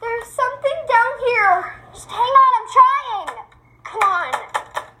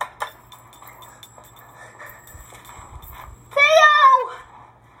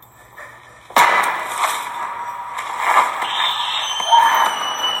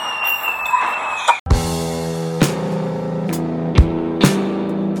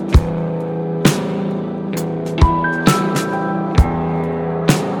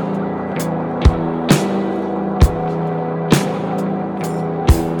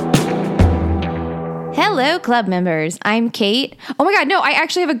Hello, club members. I'm Kate. Oh my God, no, I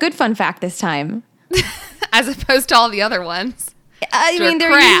actually have a good fun fact this time. As opposed to all the other ones. I mean,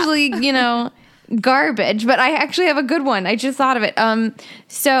 they're crap. usually, garbage, but I actually have a good one. I just thought of it.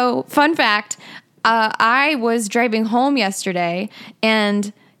 So, fun fact, I was driving home yesterday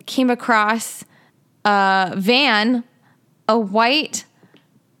and came across a van, a white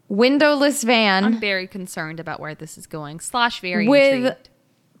windowless van. I'm very concerned about where this is going. / very with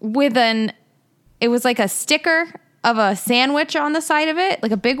intrigued. It was like a sticker of a sandwich on the side of it,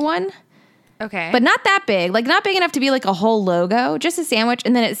 like a big one. Okay. But not that big, like not big enough to be like a whole logo, just a sandwich.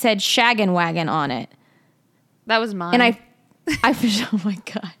 And then it said Shaggin' Wagon on it. That was mine. And I oh my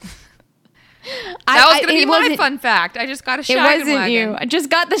God. That was going to be my fun fact. I just got a Shaggin' Wagon. It wasn't you. I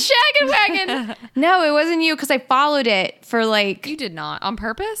just got the Shaggin' Wagon. No, it wasn't you because I followed it for like. You did not. On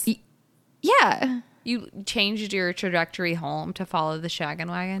purpose? Yeah. You changed your trajectory home to follow the Shaggin'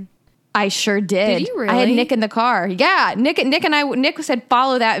 Wagon? I sure did. Did you really? I had Nick in the car. Yeah, Nick said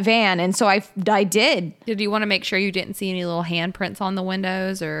follow that van, and so I did. Did you want to make sure you didn't see any little handprints on the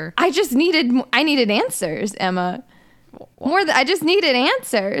windows, or? I needed answers, Emma. I just needed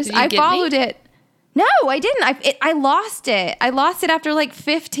answers. Did you get followed me? it. No, I didn't. I lost it. I lost it after like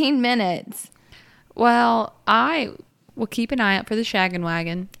 15 minutes. Well, I will keep an eye out for the Shaggin'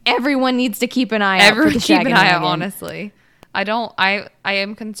 Wagon. Everyone needs to keep an eye out for the keep an Shaggin' eye out, Wagon. honestly. I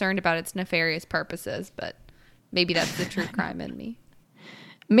am concerned about its nefarious purposes, but maybe that's the true crime in me.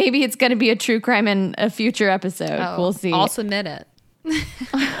 Maybe it's going to be a true crime in a future episode. We'll see. I'll submit it.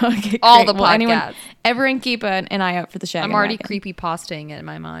 Okay, All great. the podcasts. Everyone keep an eye out for the Shaggin' I'm already Wagon. creepypastaing it in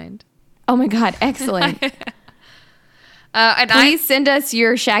my mind. Oh my God, excellent. And Please send us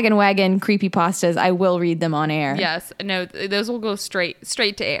your Shaggin' Wagon creepypastas. I will read them on air. Yes. No, those will go straight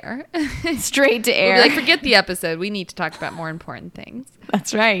to air. Straight to air. We'll be like, forget the episode. We need to talk about more important things.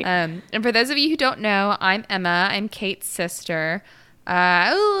 That's right. And for those of you who don't know, I'm Emma. I'm Kate's sister.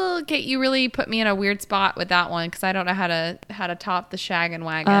 Kate, you really put me in a weird spot with that one because I don't know how to top the Shaggin'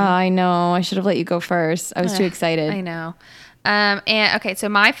 Wagon. I know. I should have let you go first. I was too excited. I know. And okay, so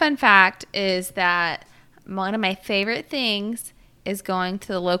my fun fact is that one of my favorite things is going to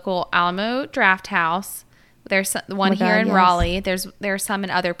the local Alamo Draft House. There's one here in Raleigh. There are some in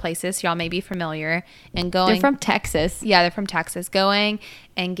other places. Y'all may be familiar. And going. They're from Texas. Yeah, they're from Texas. Going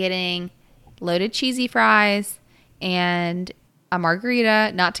and getting loaded cheesy fries and a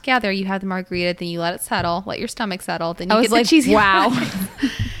margarita. Not together. You have the margarita, then you let it settle. Let your stomach settle. Then you get the cheesy wow.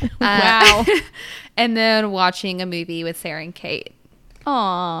 Wow. And then watching a movie with Sarah and Kate.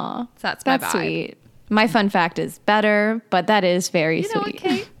 Aw. So that's my vibe. Sweet. My fun fact is better, but that is very You know sweet. what,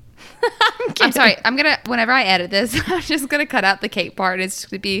 Kate? I'm sorry. Whenever I edit this, I'm just going to cut out the Kate part. It's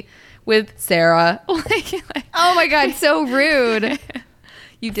going to be with Sarah. Oh my God, so rude.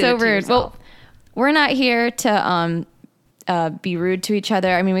 You did So it to rude. yourself. Well, we're not here to be rude to each other.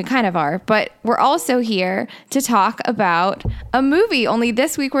 I mean, we kind of are, but we're also here to talk about a movie. Only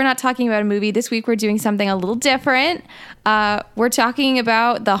this week, we're not talking about a movie. This week, we're doing something a little different. We're talking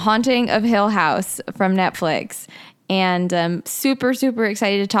about The Haunting of Hill House from Netflix. And super, super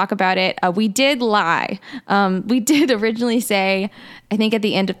excited to talk about it. We did lie. We did originally say, I think at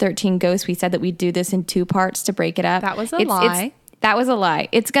the end of 13 Ghosts, we said that we'd do this in 2 parts to break it up. That was a lie. That was a lie.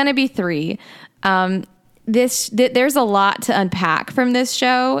 It's going to be 3. There's a lot to unpack from this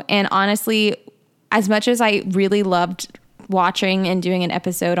show. And honestly, as much as I really loved watching and doing an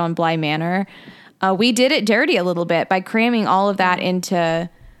episode on Bly Manor, we did it dirty a little bit by cramming all of that into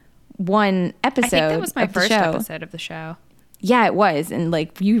one episode. I think that was my of the first show. episode of the show. Yeah, it was. And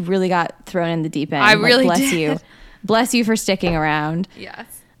like, you really got thrown in the deep end. I really bless did. you. Bless you for sticking around. Yes.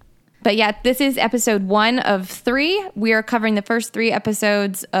 But yeah, this is episode 1 of 3. We are covering the first 3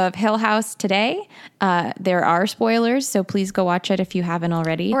 episodes of Hill House today. There are spoilers, so please go watch it if you haven't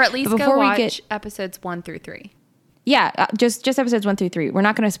already. Or at least go watch episodes 1 through 3. Yeah, just episodes 1 through 3. We're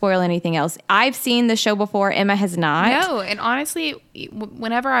not going to spoil anything else. I've seen the show before. Emma has not. No, and honestly,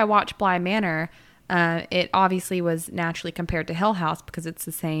 whenever I watch Bly Manor, it obviously was naturally compared to Hill House because it's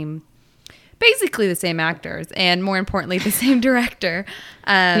basically the same actors, and more importantly, the same director.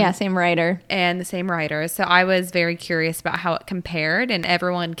 Same writer. And the same writer. So I was very curious about how it compared, and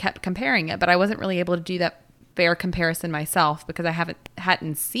everyone kept comparing it, but I wasn't really able to do that fair comparison myself because I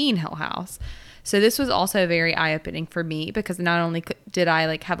hadn't seen Hill House. So this was also very eye-opening for me because not only did I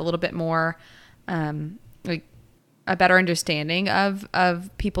like have a little bit more like a better understanding of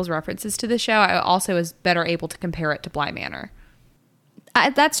people's references to the show, I also was better able to compare it to Bly Manor.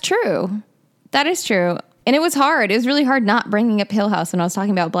 That's true. That is true. And it was hard. It was really hard not bringing up Hill House when I was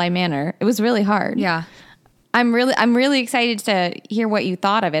talking about Bly Manor. It was really hard. Yeah. I'm really excited to hear what you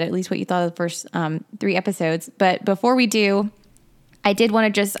thought of it, at least what you thought of the first 3 episodes. But before we do, I did want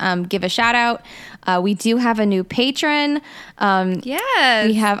to just give a shout out. We do have a new patron. Yes.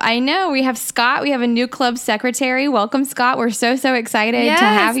 We have Scott. We have a new club secretary. Welcome, Scott. We're so excited to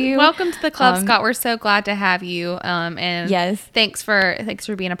have you. Welcome to the club, Scott. We're so glad to have you. And yes, thanks for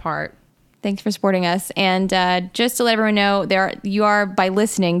being a part. Thanks for supporting us. And just to let everyone know, you are, by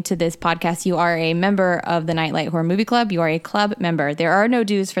listening to this podcast, you are a member of the Nightlight Horror Movie Club. You are a club member. There are no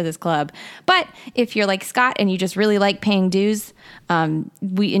dues for this club. But if you're like Scott and you just really like paying dues, and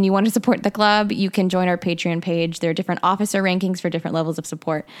you want to support the club, you can join our Patreon page. There are different officer rankings for different levels of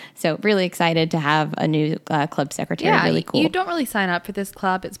support. So really excited to have a new club secretary. Yeah, really cool. You don't really sign up for this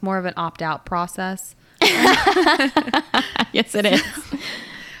club. It's more of an opt-out process. Yes, it is.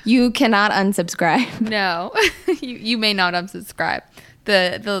 You cannot unsubscribe. No, you may not unsubscribe.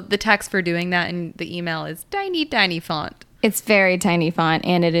 The text for doing that in the email is tiny font. It's very tiny font,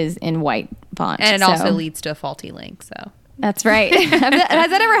 and it is in white font. And it also leads to a faulty link. So that's right. Has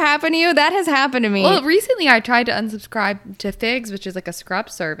that ever happened to you? That has happened to me. Well, recently I tried to unsubscribe to Figs, which is like a scrub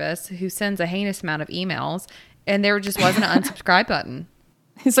service who sends a heinous amount of emails, and there just wasn't an unsubscribe button.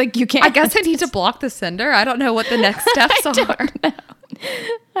 It's like, you can't. I guess I need to block the sender. I don't know what the next steps are.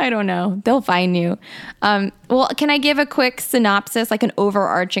 I don't know. They'll find you. Well, can I give a quick synopsis, like an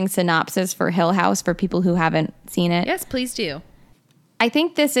overarching synopsis for Hill House for people who haven't seen it? Yes, please do. I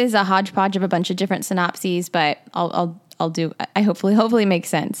think this is a hodgepodge of a bunch of different synopses, but I'll do. I hopefully makes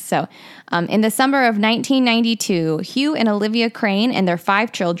sense. So, in the summer of 1992, Hugh and Olivia Crane and their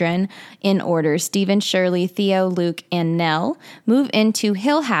 5 children, in order, Stephen, Shirley, Theo, Luke, and Nell, move into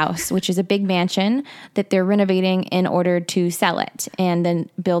Hill House, which is a big mansion that they're renovating in order to sell it and then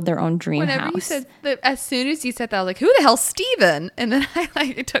build their own dream Whenever house. you said that, as soon as you said that, I was like, "Who the hell's Stephen?" And then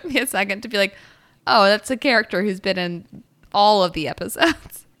it took me a second to be like, "Oh, that's a character who's been in all of the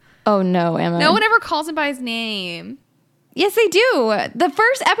episodes." Oh no, Emma! No one ever calls him by his name. Yes, they do. The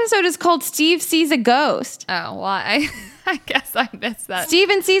first episode is called Steve Sees a Ghost. Oh, well, I guess I missed that.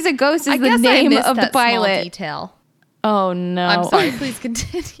 Steven Sees a Ghost is the name of the pilot. Small detail. Oh, no. I'm sorry. Please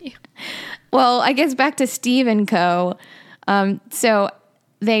continue. Well, I guess back to Steve and Co. So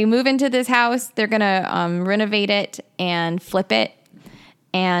they move into this house. They're going to renovate it and flip it.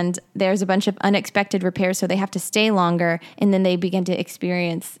 And there's a bunch of unexpected repairs, so they have to stay longer. And then they begin to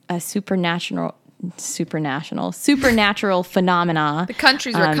experience a supernatural phenomena. The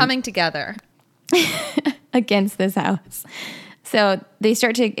countries were coming together against this house. So they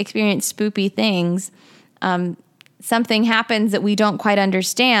start to experience spoopy things. Something happens that we don't quite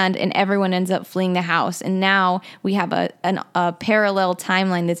understand, and everyone ends up fleeing the house. And now we have a parallel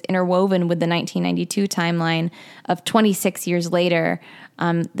timeline that's interwoven with the 1992 timeline of 26 years later.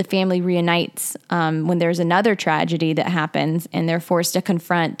 The family reunites when there's another tragedy that happens, and they're forced to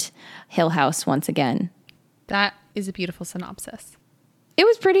confront Hill House once again. That is a beautiful synopsis. It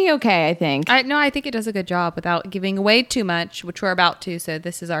was pretty okay, I think. I think it does a good job without giving away too much, which we're about to. So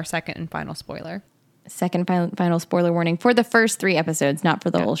this is our second and final spoiler. Second final spoiler warning for the first 3 episodes, not for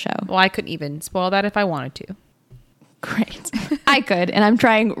the whole show. Well, I couldn't even spoil that if I wanted to. Great. I could, and I'm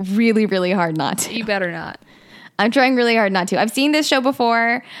trying really, really hard not to. You better not. I'm trying really hard not to. I've seen this show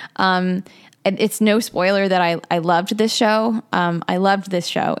before. It's no spoiler that I loved this show. I loved this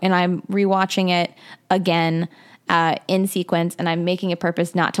show, and I'm rewatching it again in sequence, and I'm making a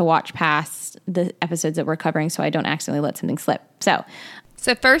purpose not to watch past the episodes that we're covering so I don't accidentally let something slip. So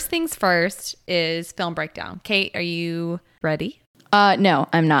first things first is film breakdown. Kate, are you ready? No,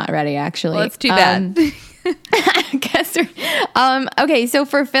 I'm not ready, actually. Well, it's too bad. I guess. Okay, so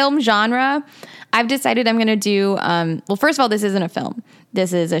for film genre, I've decided I'm going to do, well, first of all, this isn't a film.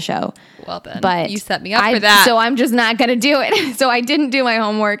 This is a show. Well, then, but you set me up for that. So I'm just not going to do it. So I didn't do my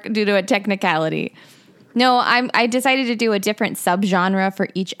homework due to a technicality. No, I decided to do a different subgenre for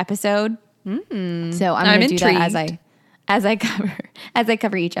each episode. So I'm going to do that as I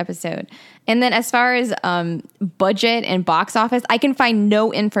cover each episode. And then as far as budget and box office, I can find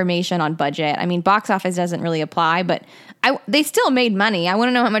no information on budget. I mean, box office doesn't really apply, but they still made money. I want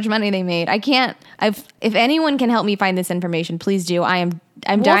to know how much money they made. If anyone can help me find this information, please do. I'm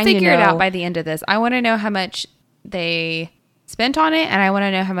dying to know. We'll figure it out by the end of this. I want to know how much they spent on it, and I want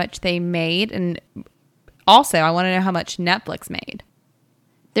to know how much they made, and also I want to know how much Netflix made.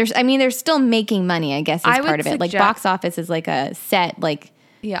 They're still making money, I guess, is part of it. Like, box office is like a set,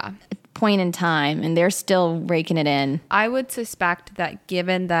 point in time, and they're still raking it in. I would suspect that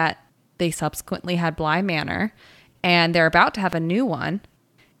given that they subsequently had Bly Manor, and they're about to have a new one.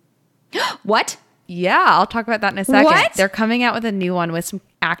 What? Yeah, I'll talk about that in a second. What? They're coming out with a new one with some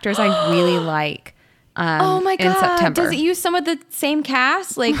actors I really like. Oh my in God. September. Does it use some of the same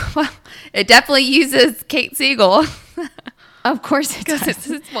cast? Like, Well, it definitely uses Kate Siegel of course it because does. it's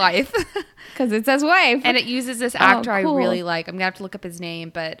his wife. Because it says wife. And it uses this actor cool. I really like. I'm going to have to look up his name,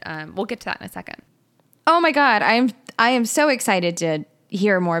 but we'll get to that in a second. Oh my God. I am so excited to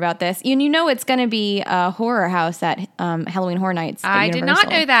hear more about this. And you know it's going to be a horror house at Halloween Horror Nights at I did not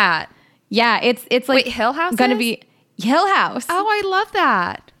Universal. know that. Yeah, it's like Wait, Hill House going to is? be Hill House. Oh, I love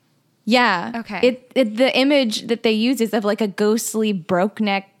that. Yeah. Okay. The image that they use is of like a ghostly broke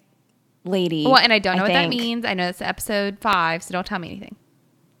neck lady. Well, and I don't know what that think. means. I know it's episode 5, so don't tell me anything.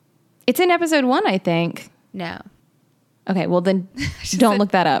 It's in episode 1, I think. No. Okay, well then don't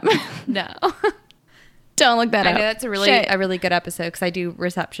look that up. No. Don't look that I up. know that's a really good episode because I do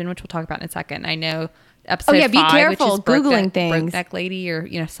Reception, which we'll talk about in a second. I know episode 5, be careful which is Googling things. Broke neck lady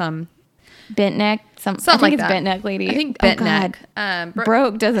or some Bent neck. something I think like it's that. bent neck lady. I think bent oh, neck. God.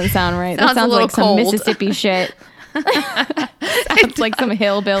 Broke doesn't sound right. Sounds That sounds a little like some cold. Mississippi shit. Sounds like some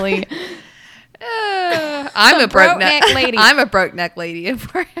hillbilly. I'm Some a broke neck lady. I'm a broke neck lady.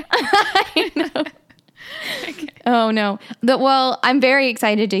 I know. Oh no. Well, I'm very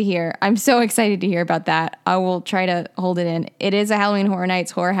excited to hear. I'm so excited to hear about that. I will try to hold it in. It is a Halloween Horror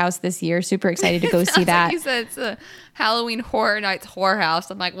Nights Horror House this year. Super excited to go see that. Like you said it's a Halloween Horror Nights Horror House.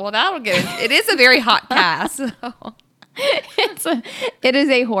 I'm like, well, that'll get it. It is a very hot cast. So. It is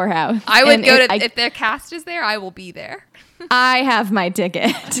a whorehouse. I would And go to if their cast is there. I will be there. I have my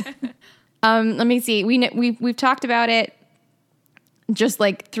ticket. Let me see. We've talked about it just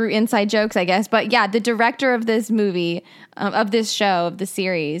like through inside jokes, I guess. But yeah, the director of this movie, of this show, of the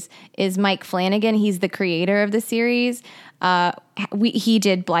series, is Mike Flanagan. He's the creator of the series. He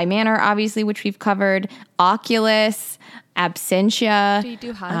did Bly Manor, obviously, which we've covered. Oculus, Absentia. Do you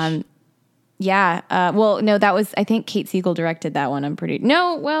do Hush? Yeah. Well, no, that was, I think Kate Siegel directed that one. I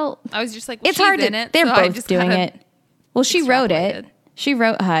was just like, well, it's she's hard in to, it. they're so I both just doing kinda it. Well, she wrote it. extrapolated. She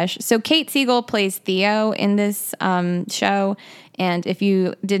wrote Hush. So Kate Siegel plays Theo in this show. And if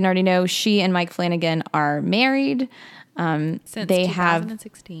you didn't already know, she and Mike Flanagan are married. Since They have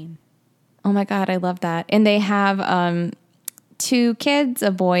 2016. Oh my God, I love that. And they have 2 kids,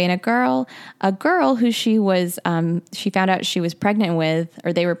 a boy and a girl. A girl who she found out she was pregnant with,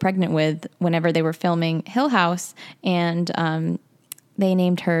 or they were pregnant with whenever they were filming Hill House. And they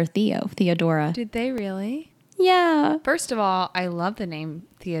named her Theodora. Did they really? Yeah. First of all, I love the name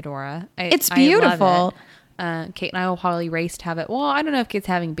Theodora. It's I beautiful. love it. Kate and I will probably race to have it. Well, I don't know if kids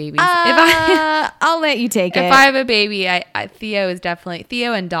having babies. I'll let you take it. If I have a baby, Theo is definitely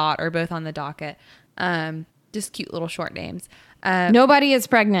Theo and Dot are both on the docket. Just cute little short names. Nobody is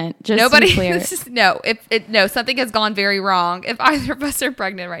pregnant. Just Nobody. to be clear. No. Something has gone very wrong. If either of us are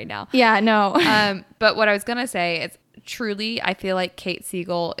pregnant right now. Yeah. No. But what I was gonna say is, truly, I feel like Kate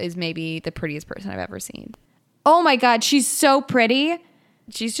Siegel is maybe the prettiest person I've ever seen. Oh my God, she's so pretty.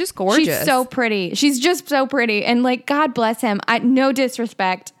 She's just gorgeous. She's so pretty. She's just so pretty. And like, God bless him. No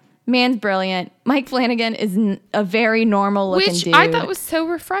disrespect. Man's brilliant. Mike Flanagan is a very normal looking Which dude. I thought was so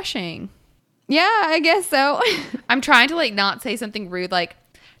refreshing. Yeah, I guess so. I'm trying to like not say something rude, like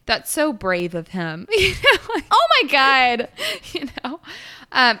that's so brave of him. You know, like, Oh my God. you know,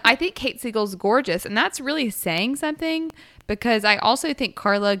 I think Kate Siegel's gorgeous, and that's really saying something because I also think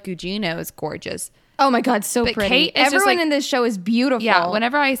Carla Gugino is gorgeous. Oh my God, so But pretty. Kate is just, Everyone like- in this show is beautiful. Yeah,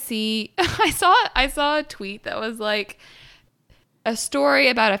 whenever I see, I saw a tweet that was like a story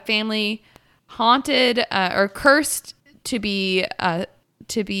about a family haunted or cursed to be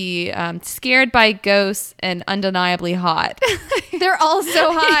scared by ghosts and undeniably hot. They're all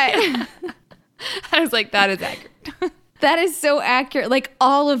so hot. I was like, that is accurate. That is so accurate. Like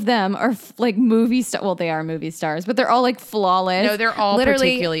all of them are like movie stars. Well, they are movie stars, but they're all like flawless. No, they're all Literally,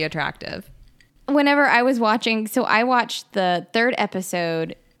 particularly attractive. whenever I was watching, so I watched the 3rd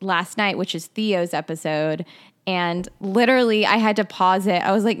episode last night, which is Theo's episode, and literally I had to pause it.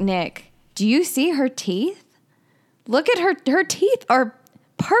 I was like, Nick, do you see her teeth? Look at her teeth are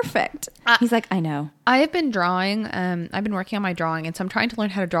perfect. He's like, I know. I have been drawing. I've been working on my drawing, and so I'm trying to learn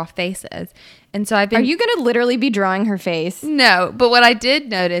how to draw faces. And so I've been. Are you going to literally be drawing her face? No, but what I did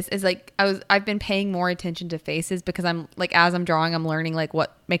notice is like I've been paying more attention to faces because I'm like as I'm drawing, I'm learning like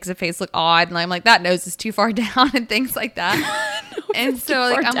what makes a face look odd, and I'm like that nose is too far down and things like that. And so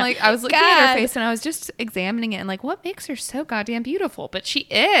like I'm like I was looking at her face and I was just examining it and like what makes her so goddamn beautiful. But she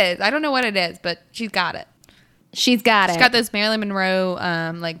is. I don't know what it is, but she's got it. She's got it. She's got those Marilyn Monroe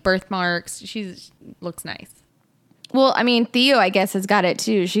like birthmarks. She's looks nice. Well, I mean, Theo, I guess, has got it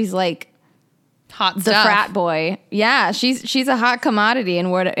too. She's like Hot the stuff. frat boy. Yeah, she's a hot commodity in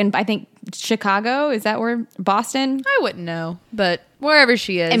I think Chicago, is that where Boston? I wouldn't know, but Wherever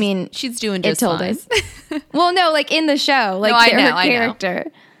she is. I mean, she's doing just fine. us. Well, no, like in the show, like her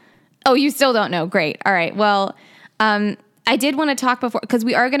character. Oh, you still don't know. Great. All right. Well, I did want to talk before, because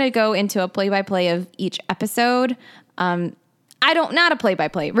we are going to go into a play-by-play of each episode. Not a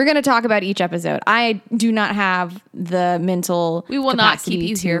play-by-play. We're going to talk about each episode. I do not have the mental We will not keep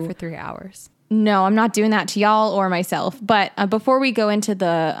you here for 3 hours. No, I'm not doing that to y'all or myself. But before we go into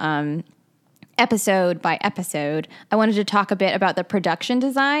the episode by episode, I wanted to talk a bit about the production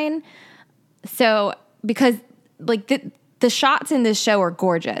design. So, because like the shots in this show are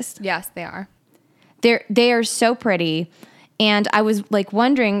gorgeous. Yes, they are. They are so pretty. And I was like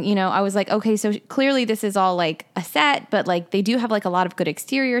wondering, I was like, okay, so clearly this is all like a set, but like they do have like a lot of good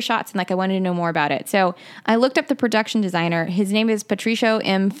exterior shots, and like I wanted to know more about it. So I looked up the production designer. His name is Patricio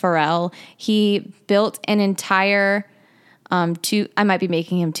M. Farrell. He built an entire I might be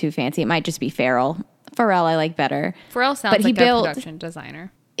making him too fancy. It might just be Farrell. Farrell I like better. Farrell sounds like a production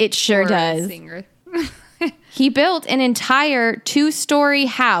designer. It sure does. A singer. He built an entire 2-story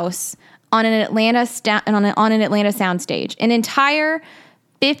house on an Atlanta soundstage, an entire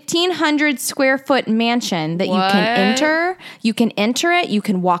 1,500 square foot mansion that you can enter. You can enter it. You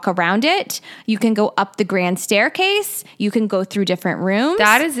can walk around it. You can go up the grand staircase. You can go through different rooms.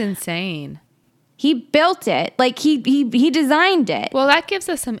 That is insane. He built it. Like he designed it. Well, that gives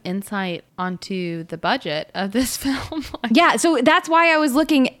us some insight onto the budget of this film. Yeah, so that's why I was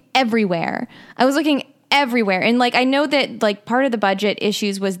looking everywhere. And like I know that like part of the budget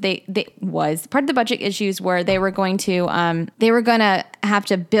issues was part of the budget issues were they were going to have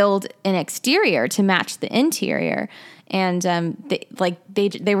to build an exterior to match the interior. And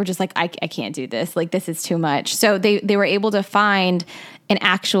they were just like, I can't do this. Like, this is too much. So they were able to find an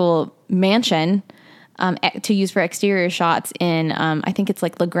actual mansion to use for exterior shots in, I think it's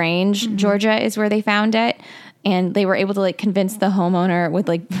like LaGrange, Georgia is where they found it. And they were able to like convince the homeowner with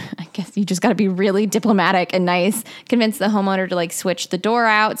like, I guess you just got to be really diplomatic and nice, convince the homeowner to like switch the door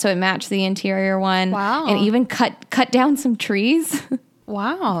out so it matched the interior one. Wow. And even cut down some trees.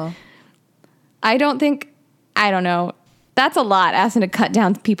 Wow. I don't know. That's a lot, asking to cut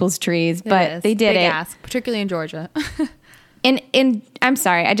down people's trees, but they did Big it. Ask, particularly in Georgia. And I'm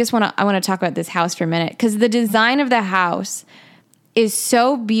sorry, I want to talk about this house for a minute, because the design of the house is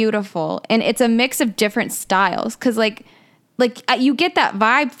so beautiful, and it's a mix of different styles. Because like you get that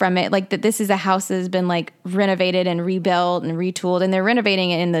vibe from it, like that this is a house that has been like renovated and rebuilt and retooled, and they're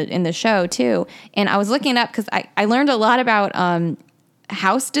renovating it in the show too. And I was looking it up because I learned a lot about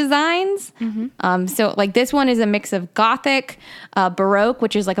house designs. So like this one is a mix of Gothic, Baroque,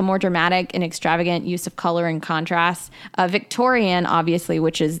 which is like a more dramatic and extravagant use of color and contrast, Victorian, obviously,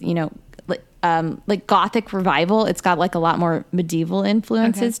 which is like Gothic revival. It's got like a lot more medieval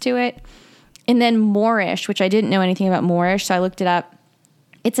influences to it. And then Moorish, which I didn't know anything about Moorish, so I looked it up.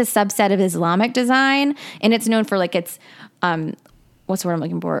 It's a subset of Islamic design, and it's known for like its what's the word I'm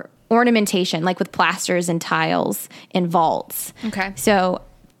looking for? Ornamentation, like with plasters and tiles and vaults. Okay. So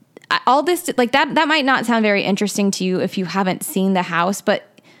all this, like that might not sound very interesting to you if you haven't seen the house,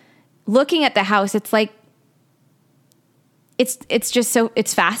 but looking at the house, it's like, it's just so,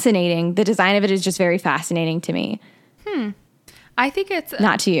 it's fascinating. The design of it is just very fascinating to me. I think it's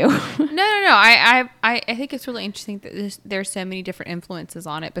not to you. No. I think it's really interesting that there's so many different influences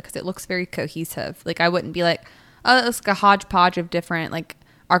on it, because it looks very cohesive. Like I wouldn't be like, oh, it looks like a hodgepodge of different like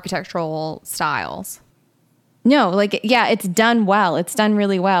architectural styles. No, like, yeah, it's done well. It's done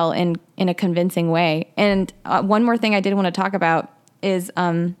really well in a convincing way. And one more thing I did want to talk about is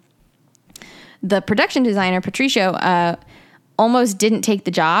the production designer, Patricio, almost didn't take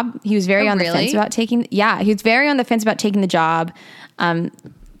the job. He was very on the fence about taking. Yeah, he was very on the fence about taking the job,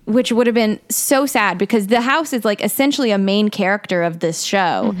 which would have been so sad, because the house is like essentially a main character of this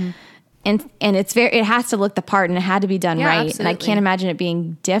show. And it has to look the part, and it had to be done right. Absolutely. And I can't imagine it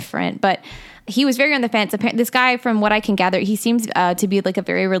being different. But he was very on the fence. This guy, from what I can gather, he seems to be like a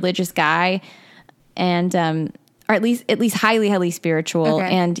very religious guy, and or at least highly, highly spiritual.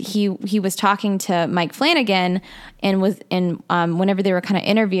 Okay. And he was talking to Mike Flanagan, and whenever they were kind of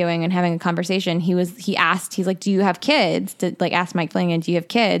interviewing and having a conversation, he's like, "Do you have kids?" To like ask Mike Flanagan, "Do you have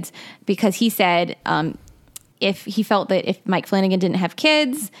kids?" Because he said if he felt that if Mike Flanagan didn't have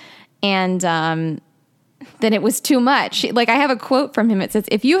kids, and then it was too much. Like, I have a quote from him. It says,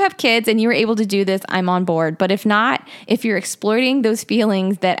 "If you have kids and you're able to do this, I'm on board. But if not, if you're exploiting those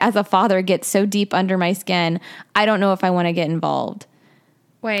feelings that as a father get so deep under my skin, I don't know if I want to get involved."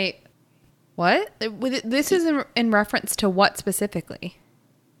 Wait, what? This is in reference to what specifically?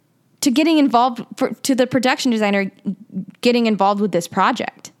 To getting involved, to the production designer getting involved with this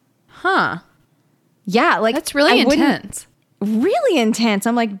project. Huh. Yeah, like, that's really intense. really intense.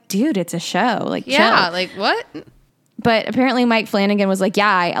 I'm like, dude, it's a show. Like, Yeah, chill. like what? But apparently Mike Flanagan was like, yeah,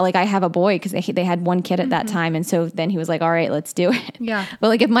 I have a boy, because they had one kid at that time. And so then he was like, all right, let's do it. Yeah. But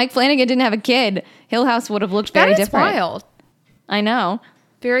like if Mike Flanagan didn't have a kid, Hill House would have looked very different. That is wild. I know.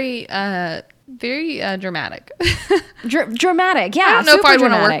 Very dramatic. Dramatic. Yeah. I don't know if I'd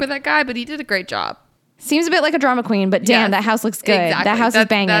want to dramatic. work with that guy, but he did a great job. Seems a bit like a drama queen, but damn, Yes, that house looks good. exactly. That house is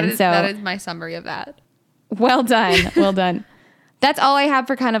banging. That is my summary of that. Well done. Well done. That's all I have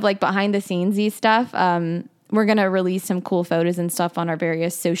for kind of like behind the scenes-y stuff. We're going to release some cool photos and stuff on our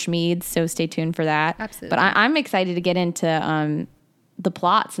various social medias, so stay tuned for that. Absolutely. But I'm excited to get into the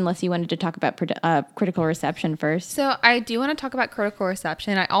plots, unless you wanted to talk about critical reception first. So I do want to talk about critical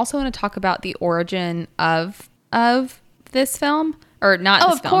reception. I also want to talk about the origin of this film, or not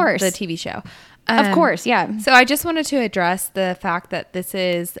this of film, course. the TV show. Of course, yeah. So I just wanted to address the fact that this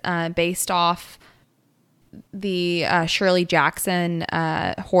is based off the Shirley Jackson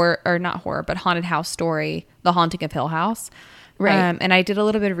but haunted house story, The Haunting of Hill House. Right. And I did a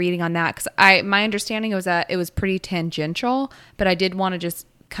little bit of reading on that, because my understanding was that it was pretty tangential, but I did want to just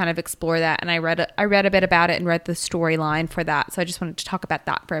kind of explore that. And I read a bit about it and read the storyline for that. So I just wanted to talk about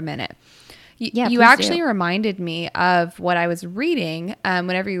that for a minute. You actually reminded me of what I was reading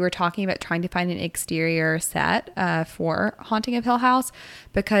whenever you were talking about trying to find an exterior set for Haunting of Hill House,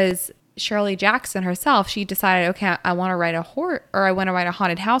 because Shirley Jackson herself, she decided, okay, I want to write a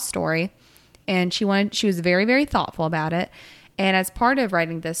haunted house story, and she was very, very thoughtful about it. And as part of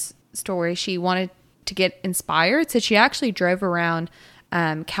writing this story, she wanted to get inspired, so she actually drove around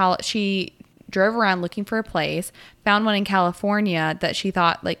looking for a place, found one in California that she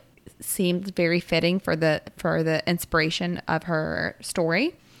thought like seemed very fitting for the inspiration of her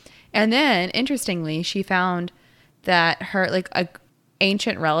story. And then interestingly, she found that her like a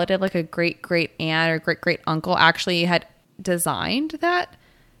ancient relative, like a great aunt or great uncle, actually had designed that.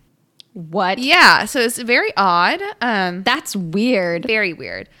 What? Yeah, so it's very odd. That's weird. Very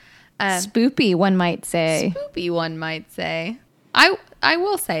weird. Spoopy, one might say. Spoopy, one might say. I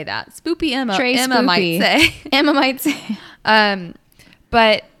will say that. Spoopy Emma. Trey Emma Spoopy. might say. Emma might say.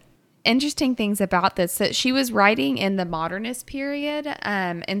 But interesting things about this. So she was writing in the modernist period.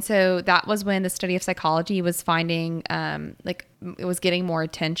 And so that was when the study of psychology was finding, like it was getting more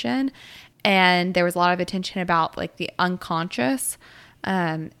attention, and there was a lot of attention about like the unconscious.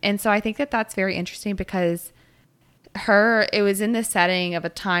 And so I think that that's very interesting, because it was in the setting of a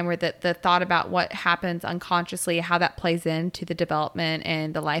time where the thought about what happens unconsciously, how that plays into the development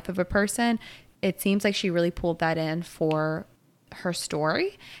and the life of a person. It seems like she really pulled that in for her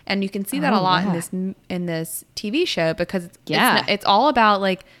story, and you can see that a lot in this TV show, because it's all about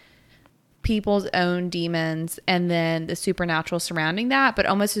like people's own demons and then the supernatural surrounding that, but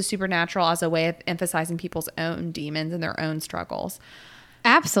almost the supernatural as a way of emphasizing people's own demons and their own struggles.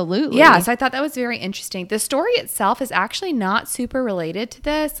 Absolutely. Yeah, so I thought that was very interesting. The story itself is actually not super related to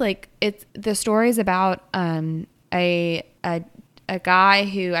this. Like the story is about a guy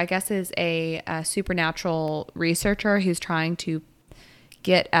who I guess is a supernatural researcher who's trying to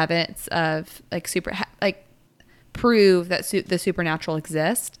get evidence of prove that the supernatural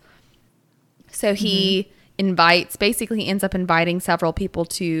exists. So he basically ends up inviting several people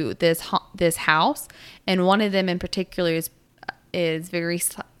to this house, and one of them in particular is very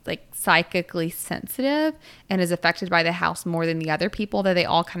like psychically sensitive and is affected by the house more than the other people, that they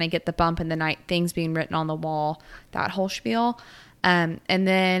all kind of get the bump in the night, things being written on the wall, that whole spiel. And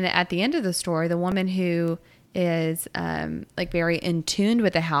then at the end of the story, the woman who is like very in tune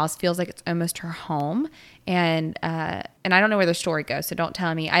with the house feels like it's almost her home, and I don't know where the story goes, so don't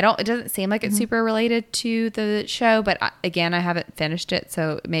tell me. It doesn't seem like it's super related to the show, but again, I haven't finished it,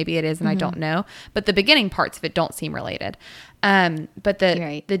 so maybe it is, and I don't know. But the beginning parts of it don't seem related. But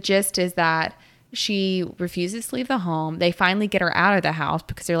the gist is that she refuses to leave the home. They finally get her out of the house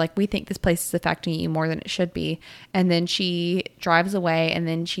because they're like, we think this place is affecting you more than it should be. And then she drives away, and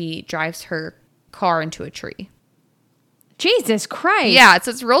then she drives her car into a tree. Jesus Christ. Yeah, so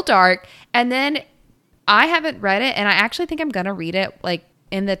it's real dark. And then I haven't read it, and I actually think I'm going to read it like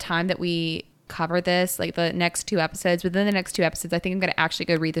in the time that we cover this, like the next 2 episodes. Within the next 2 episodes, I think I'm going to actually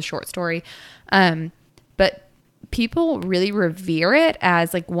go read the short story. But people really revere it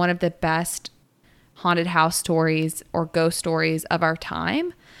as like one of the best haunted house stories or ghost stories of our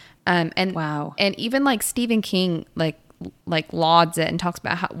time. And wow. And even like Stephen King like lauds it and talks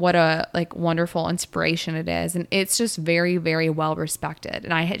about what a like wonderful inspiration it is, and it's just very, very well respected,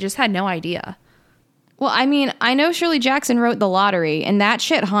 and I just had no idea. Well, I mean, I know Shirley Jackson wrote The Lottery, and that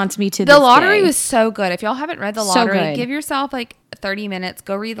shit haunts me to The this Lottery day. was so good. If y'all haven't read The So Lottery, good. give yourself like 30 minutes,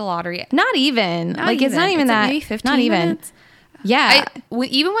 go read The Lottery. Not even. It's not even It's that. like maybe 15 not even. minutes. Yeah.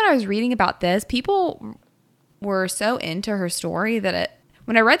 Even when I was reading about this, people were so into her story that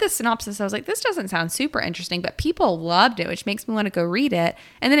when I read the synopsis, I was like, this doesn't sound super interesting, but people loved it, which makes me want to go read it.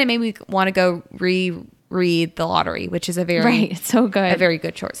 And then it made me want to go reread The Lottery, which is it's so good. A very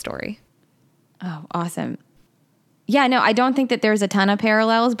good short story. Oh, awesome. Yeah, no, I don't think that there's a ton of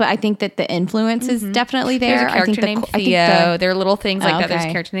parallels, but I think that the influence is definitely there. There's a character named Theo. There are little things like that. There's a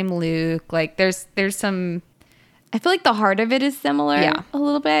Okay. character named Luke. Like there's some. I feel like the heart of it is similar a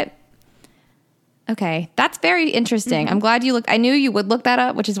little bit. Okay, that's very interesting. I'm glad you I knew you would look that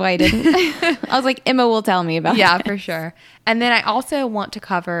up, which is why I didn't. I was like, Emma will tell me about it. Yeah, for sure. And then I also want to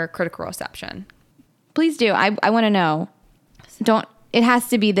cover critical reception. Please do. I want to know. It has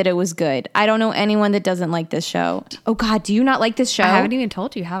to be that it was good. I don't know anyone that doesn't like this show. Oh God, do you not like this show? I haven't even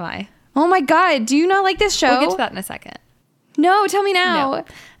told you, have I? Oh my God, do you not like this show? We'll get to that in a second. No, tell me now.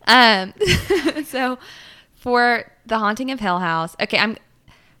 No. So for The Haunting of Hill House, okay, I'm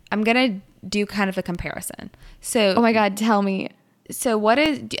gonna do kind of a comparison. So Oh my God, tell me. So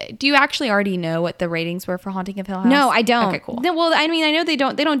do you actually already know what the ratings were for Haunting of Hill House? No, I don't. Okay, cool. No, well, I mean, I know they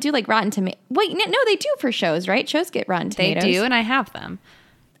don't do like Rotten Tomatoes. Wait, no, they do for shows, right? Shows get Rotten Tomatoes. They do, and I have them.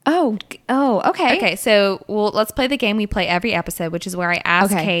 Oh, okay. Okay, so let's play the game we play every episode, which is where I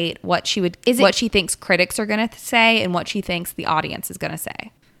ask Kate what she thinks critics are going to say and what she thinks the audience is going to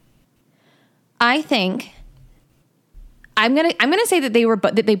say. I think I'm gonna say that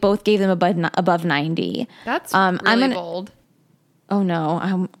they both gave them above 90. That's really bold. Oh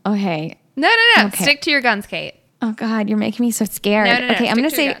no. Okay. No. Okay. Stick to your guns, Kate. Oh God, you're making me so scared. No. Okay, I'm gonna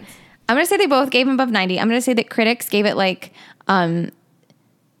say they both gave them above 90. I'm gonna say that critics gave it like 91%,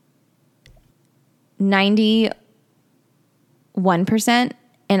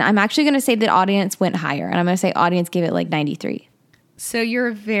 and I'm actually gonna say that audience went higher, and I'm gonna say audience gave it like 93. So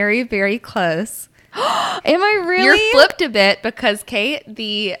you're very, very close. Am I really? You're flipped a bit because Kate,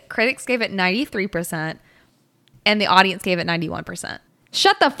 the critics gave it 93%, and the audience gave it 91%.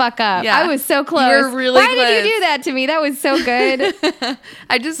 Shut the fuck up. Yeah. I was so close. You were really close. Why did you do that to me? That was so good.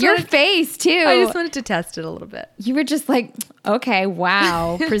 Your face, too. I just wanted to test it a little bit. You were just like, okay,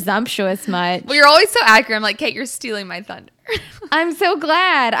 wow, presumptuous much. Well, you're always so accurate. I'm like, Kate, you're stealing my thunder. I'm so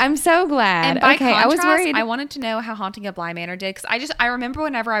glad. And by contrast, I was worried. I wanted to know how Haunting of Bly Manor did, because I remember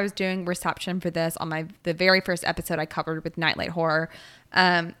whenever I was doing reception for this on the very first episode I covered with Nightlight Horror,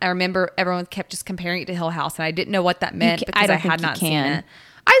 I remember everyone kept just comparing it to Hill House, and I didn't know what that meant because I had not seen it.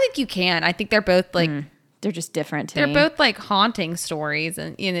 I think you can. I think they're both like they're just different to They're me. both like haunting stories,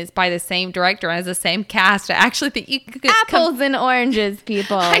 and it's by the same director and has the same cast. I actually think you could apples and oranges,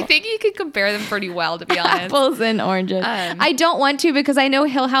 people. I think you could compare them pretty well, to be honest. Apples and oranges. I don't want to because I know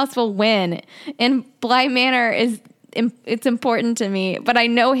Hill House will win, and Bly Manor it's important to me, but I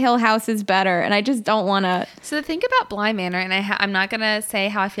know Hill House is better, and I just don't want to. So the thing about Bly Manor, and I'm not going to say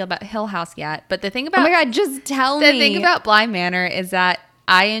how I feel about Hill House yet, but the thing about... Oh my God, just tell me. The thing about Bly Manor is that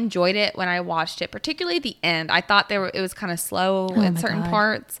I enjoyed it when I watched it, particularly the end. I thought it was kind of slow in certain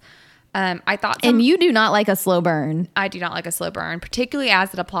parts. I thought... And you do not like a slow burn. I do not like a slow burn, particularly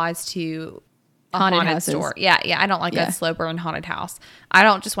as it applies to a haunted store. Yeah, I don't like a slow burn haunted house. I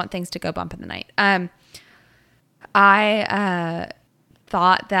don't just want things to go bump in the night. I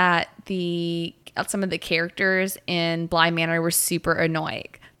thought that some of the characters in Bly Manor were super annoying.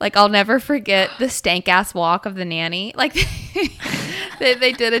 Like, I'll never forget the stank ass walk of the nanny. Like,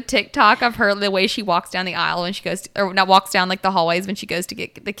 they did a TikTok of her, the way she walks down the aisle when she goes, walks down like the hallways when she goes to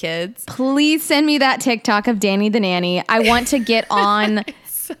get the kids. Please send me that TikTok of Danny the nanny. I want to get on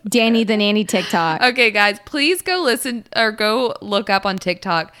so Danny the nanny TikTok. Okay, guys, please go listen or go look up on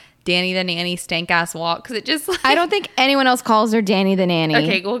TikTok Danny the nanny stank ass walk, because it just like, I don't think anyone else calls her Danny the nanny.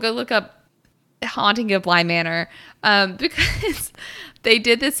 Okay, we'll go look up Haunting of Bly Manor, because they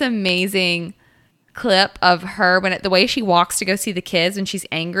did this amazing clip of her the way she walks to go see the kids when she's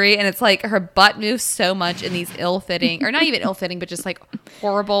angry, and it's like her butt moves so much in these ill-fitting, or not even ill-fitting, but just like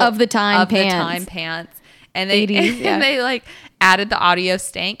horrible of the time pants. And they 80s, and they like added the audio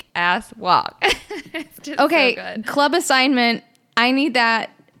stank ass walk. It's just okay, so good. Club assignment. I need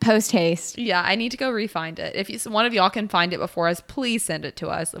that post haste. Yeah, I need to go re-find it. If one of y'all can find it before us, please send it to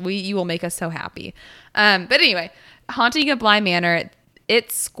us. You will make us so happy. But anyway, Haunting of Bly Manor,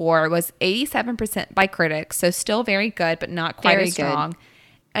 its score was 87% by critics, so still very good, but not quite as strong.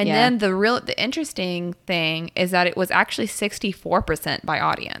 And then the interesting thing is that it was actually 64% by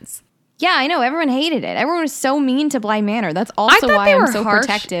audience. Yeah, I know. Everyone hated it. Everyone was so mean to Bly Manor. That's also why I'm so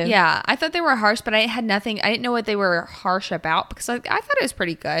protective. Yeah, I thought they were harsh, but I didn't know what they were harsh about, because I thought it was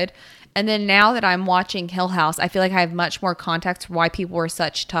pretty good. And then now that I'm watching Hill House, I feel like I have much more context for why people were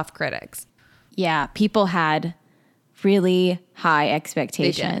such tough critics. Yeah, people had really high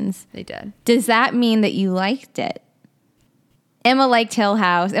expectations. They did. Does that mean that you liked it? Emma liked Hill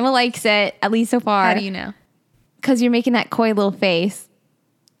House. Emma likes it, at least so far. How do you know? Because you're making that coy little face.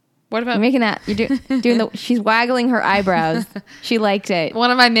 What about You're making that? You're doing the. She's waggling her eyebrows. She liked it.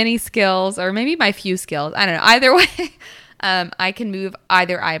 one of my many skills, or maybe my few skills? I don't know. Either way, I can move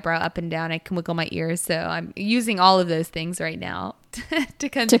either eyebrow up and down. I can wiggle my ears. So I'm using all of those things right now to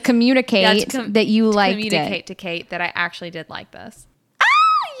communicate that you liked it. Communicate to Kate that I actually did like this.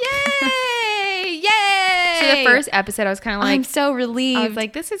 Yay! Yay! So the first episode, I was kind of like, I'm so relieved. I was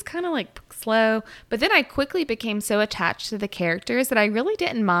like, this is kind of like slow. But then I quickly became so attached to the characters that I really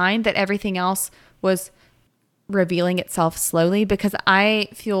didn't mind that everything else was revealing itself slowly, because I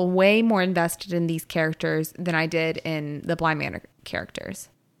feel way more invested in these characters than I did in the Blind Manor characters.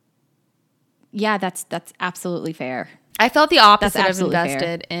 Yeah, that's absolutely fair. I felt the opposite of absolutely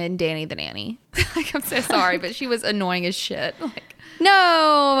invested in Danny the nanny. Like, I'm so sorry, but she was annoying as shit. Like,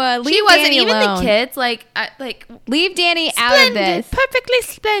 no, leave she wasn't. Danny Even alone. the kids, like leave Danny out of this. Perfectly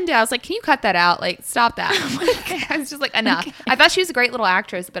splendid. I was like, can you cut that out? Like, stop that. I was just like, enough. I thought she was a great little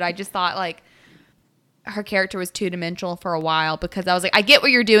actress, but I just thought like her character was two-dimensional for a while, because I was like, I get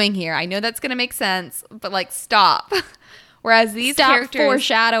what you're doing here. I know that's gonna make sense, but like, stop. Whereas these characters,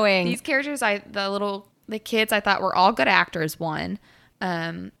 foreshadowing. These characters, the kids, I thought were all good actors. One,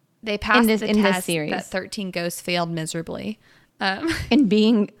 they passed the test series. that 13 Ghosts failed miserably. And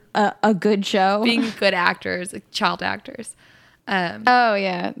being a good show. Being good actors, like child actors. Oh,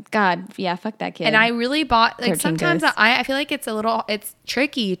 yeah. God, yeah, fuck that kid. And I really bought, like, 13 sometimes Ghosts. I feel like it's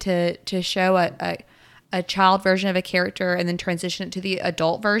tricky to show a child version of a character and then transition it to the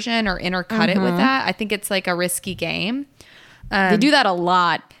adult version or intercut it with that. I think it's like a risky game. They do that a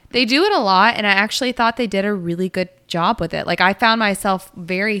lot. They do it a lot, and I actually thought they did a really good job with it. Like, I found myself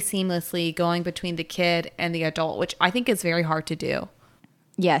very seamlessly going between the kid and the adult, which I think is very hard to do.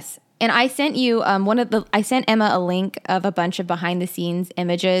 Yes. And I sent you I sent Emma a link of a bunch of behind the scenes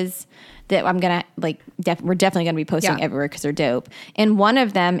images that I'm going to we're definitely going to be posting everywhere because they're dope. And one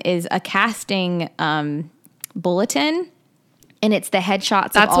of them is a casting bulletin, and it's the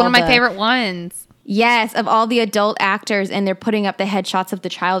headshots. That's one of my favorite ones. Yes, of all the adult actors, and they're putting up the headshots of the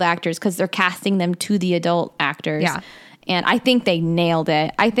child actors because they're casting them to the adult actors. Yeah. And I think they nailed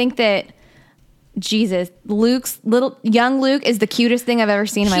it. I think that, Jesus, young Luke is the cutest thing I've ever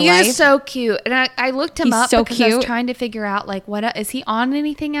seen in my life. He is so cute. And I looked him up so because I cute. was trying to figure out, like, what is he on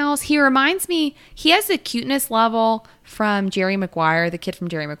anything else? He reminds me, he has the cuteness level from Jerry Maguire, the kid from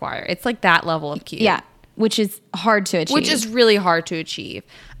Jerry Maguire. It's like that level of cute. Yeah, which is hard to achieve. Which is really hard to achieve.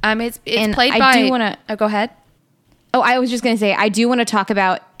 It's and played I by... do want to... Oh, go ahead. Oh, I was just going to say, I do want to talk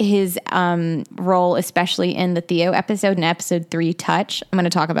about his role, especially in the Theo episode, in episode 3, Touch. I'm going to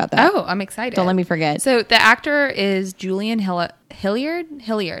talk about that. Oh, I'm excited. Don't let me forget. So the actor is Julian Hilliard,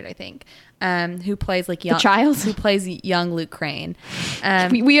 I think, who plays like young... The child? Who plays young Luke Crane.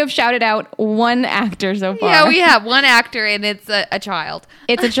 We have shouted out one actor so far. Yeah, we have one actor, and it's a child.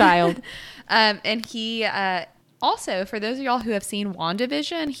 It's a child. And he... also, for those of y'all who have seen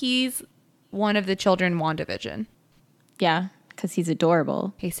WandaVision, he's one of the children in WandaVision. Yeah, because he's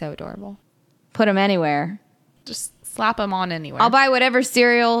adorable. He's so adorable. Put him anywhere. Just slap him on anywhere. I'll buy whatever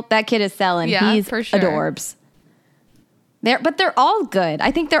cereal that kid is selling. Yeah, he's for sure. adorbs. But they're all good.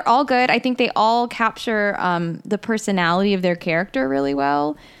 I think they're all good. I think they all capture the personality of their character really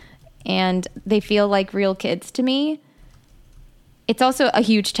well. And they feel like real kids to me. It's also a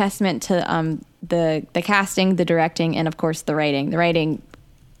huge testament to the casting, the directing, and of course the writing. The writing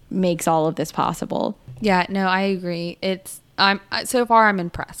makes all of this possible. Yeah, no, I agree. So far I'm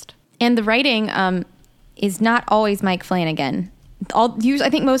impressed. And the writing is not always Mike Flanagan. I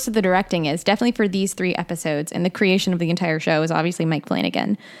think most of the directing is definitely for these 3 episodes, and the creation of the entire show is obviously Mike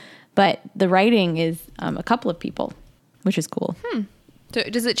Flanagan. But the writing is a couple of people, which is cool. So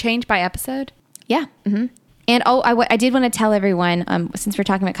does it change by episode? Yeah. Mm-hmm. And I did want to tell everyone, since we're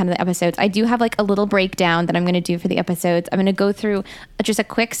talking about kind of the episodes, I do have like a little breakdown that I'm going to do for the episodes. I'm going to go through just a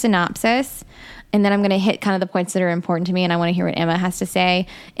quick synopsis, and then I'm going to hit kind of the points that are important to me, and I want to hear what Emma has to say.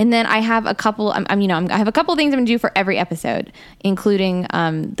 And then I have a couple. I have a couple of things I'm going to do for every episode, including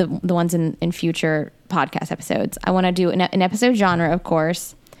the ones in future podcast episodes. I want to do an episode genre, of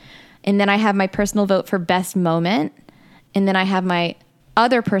course, and then I have my personal vote for best moment, and then I have my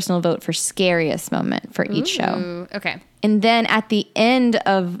other personal vote for scariest moment for each show. Okay. And then at the end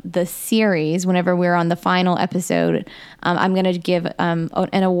of the series, whenever we're on the final episode, I'm going to give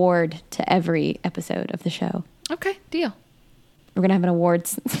an award to every episode of the show. Okay, deal. We're going to have an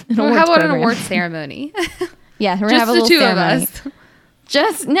awards. How about an award ceremony? Yeah, we're going to have a little ceremony.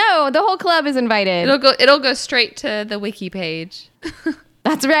 No, the whole club is invited. It'll go straight to the wiki page.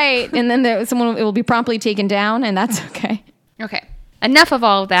 That's right. And then it will be promptly taken down, and that's okay. Okay. Enough of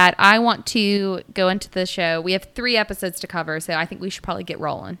all of that. I want to go into the show. We have 3 episodes to cover, so I think we should probably get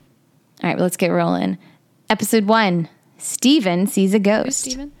rolling. All right, well, let's get rolling. Episode 1, Steven sees a ghost. Who's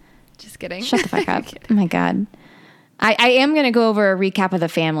Steven? Just kidding. Shut the fuck up. Oh my God. I am going to go over a recap of the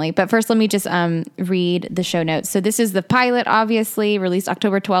family, but first let me just read the show notes. So this is the pilot, obviously, released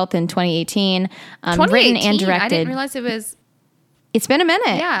October 12th in 2018. 2018? Written and directed. I didn't realize it was... It's been a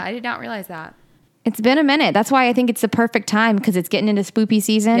minute. Yeah, I did not realize that. It's been a minute. That's why I think it's the perfect time, because it's getting into spoopy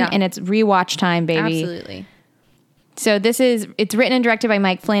season, and it's rewatch time, baby. Absolutely. So it's written and directed by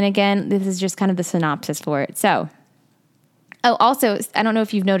Mike Flanagan. This is just kind of the synopsis for it. So... Oh, also, I don't know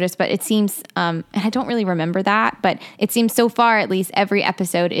if you've noticed, but it seems, and I don't really remember that, but it seems so far, at least, every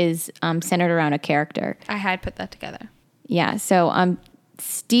episode is centered around a character. I had put that together. Yeah, so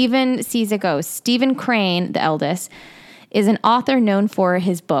Steven sees a ghost. Stephen Crane, the eldest, is an author known for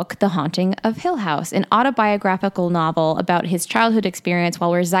his book, The Haunting of Hill House, an autobiographical novel about his childhood experience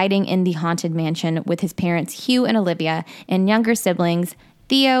while residing in the haunted mansion with his parents, Hugh and Olivia, and younger siblings,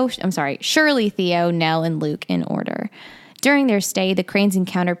 Shirley, Theo, Nell, and Luke, in order. During their stay, the Cranes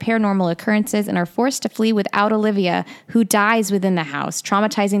encounter paranormal occurrences and are forced to flee without Olivia, who dies within the house,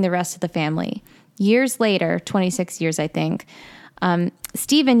 traumatizing the rest of the family. Years later, 26 years, I think,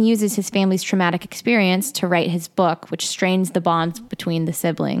 Stephen uses his family's traumatic experience to write his book, which strains the bonds between the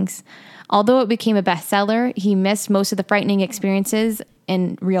siblings. Although it became a bestseller, he missed most of the frightening experiences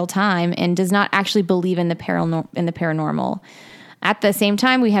in real time and does not actually believe in the paranormal. At the same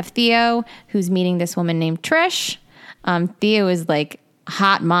time, we have Theo, who's meeting this woman named Trish. Theo is like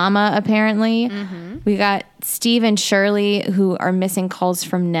hot mama, apparently. Mm-hmm. We got Steve and Shirley, who are missing calls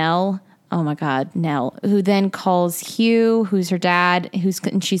from Nell. Oh my God, Nell, who then calls Hugh, who's her dad,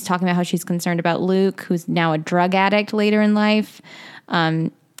 and she's talking about how she's concerned about Luke, who's now a drug addict later in life.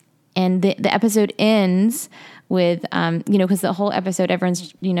 And the episode ends with, because the whole episode,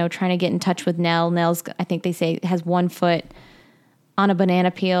 everyone's, trying to get in touch with Nell. Nell's, I think they say, has one foot on a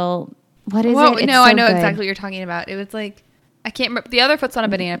banana peel. What is it? No, I know exactly what you're talking about. It was like, I can't remember. The other foot's on a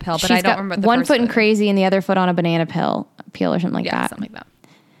banana peel, but I don't remember the one first foot in crazy and the other foot on a banana peel or something like that. Yeah, something like that.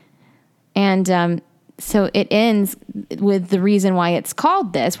 And so it ends with the reason why it's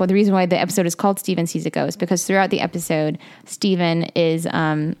called this, the reason why the episode is called Steven Sees a Ghost, because throughout the episode, Steven is,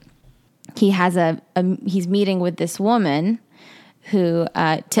 he's meeting with this woman who,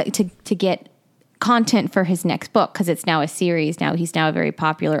 to get content for his next book, because it's now a series. Now he's a very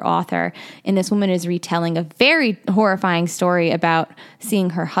popular author, and this woman is retelling a very horrifying story about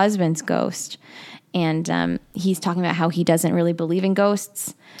seeing her husband's ghost, and he's talking about how he doesn't really believe in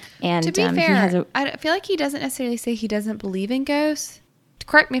ghosts. And to be fair, I feel like he doesn't necessarily say he doesn't believe in ghosts.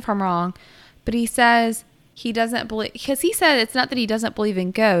 Correct me if I'm wrong, but he says he doesn't believe, because he said it's not that he doesn't believe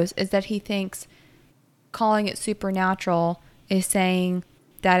in ghosts, is that he thinks calling it supernatural is saying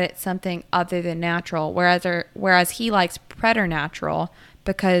that it's something other than natural, whereas he likes preternatural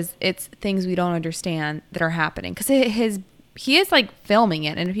because it's things we don't understand that are happening. Because he is like filming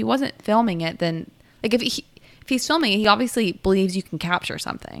it, and if he wasn't filming it, then like if he's filming it, he obviously believes you can capture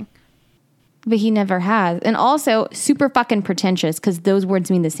something. But he never has. And also super fucking pretentious, because those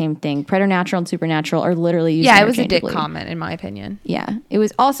words mean the same thing. Preternatural and supernatural are literally used interchangeably. Yeah, it was a dick comment, in my opinion. Yeah. It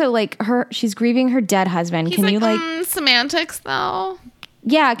was also like she's grieving her dead husband. He's semantics though.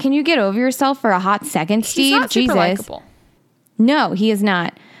 Yeah, can you get over yourself for a hot second, Steve? He's not super likable. No, he is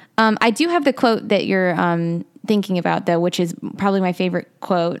not. I do have the quote that you're thinking about, though, which is probably my favorite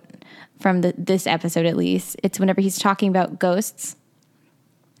quote from this episode, at least. It's whenever he's talking about ghosts.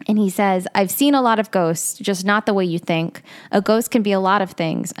 And he says, "I've seen a lot of ghosts, just not the way you think. A ghost can be a lot of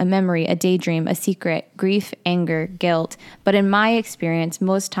things, a memory, a daydream, a secret, grief, anger, guilt. But in my experience,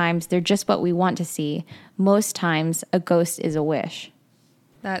 most times they're just what we want to see. Most times a ghost is a wish."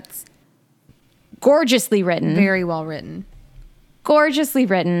 That's gorgeously written. Very well written. Gorgeously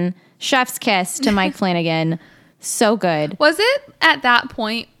written. Chef's kiss to Mike Flanagan. So good. Was it at that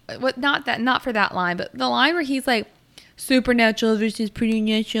point, not for that line, but the line where he's like, supernatural versus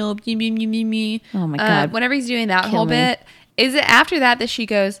preternatural. Oh my God. Whenever he's doing that whole bit, is it after that she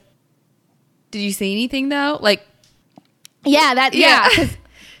goes, "Did you see anything though?" Like, yeah.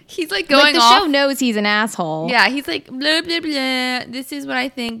 He's like going the off. show knows he's an asshole. Yeah, he's like, blah, blah, blah. This is what I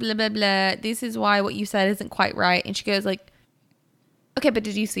think, blah, blah, blah. This is why what you said isn't quite right. And she goes like, "Okay, but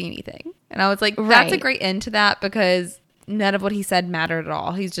did you see anything?" And I was like, that's a great end to that, because none of what he said mattered at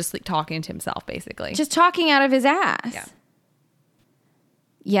all. He's just like talking to himself, basically. Just talking out of his ass.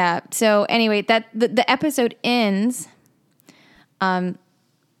 Yeah. So anyway, that the episode ends with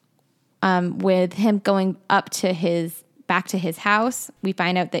him going back to his house. We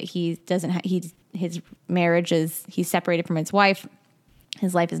find out that his marriage he's separated from his wife.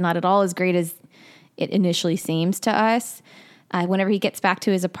 His life is not at all as great as it initially seems to us. Whenever he gets back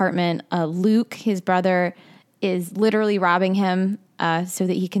to his apartment, Luke, his brother, is literally robbing him so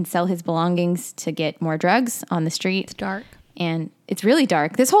that he can sell his belongings to get more drugs on the street. It's dark. And it's really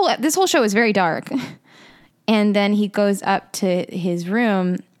dark. This whole show is very dark. And then he goes up to his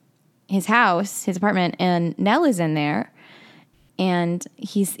room, his house, his apartment, and Nell is in there. And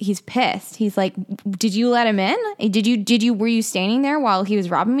he's pissed. He's like, "Did you let him in? Were you standing there while he was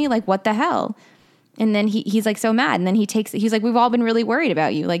robbing me? Like, what the hell?" And then he's like so mad. And then he's like, "We've all been really worried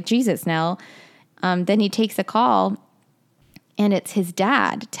about you. Like, Jesus, Nell." Then he takes a call, and it's his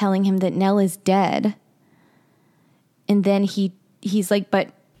dad telling him that Nell is dead. And then he's like, but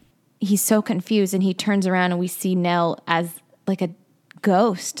he's so confused, and he turns around and we see Nell as like a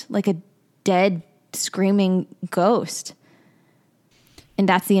ghost, like a dead, screaming ghost. And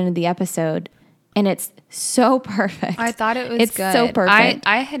that's the end of the episode. And it's so perfect. I thought it was it's good. So perfect.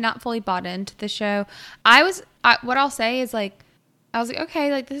 I had not fully bought into the show. What I'll say is like, I was like,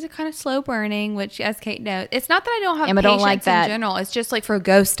 okay, like this is kind of slow burning, which as Kate knows, it's not that I don't have Emma patience don't like that. in general. It's just like for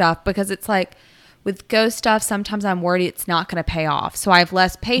ghost stuff, because it's like with ghost stuff, sometimes I'm worried it's not going to pay off. So I have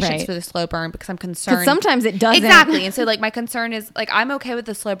less patience for the slow burn because I'm concerned. Because sometimes it doesn't. Exactly. And so like my concern is like, I'm okay with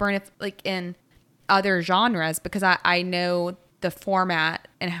the slow burn if like in other genres because I know the format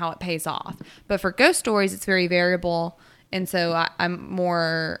and how it pays off. But for ghost stories, it's very variable. And so I'm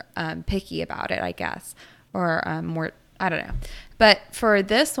more picky about it, I guess. Or more, I don't know. But for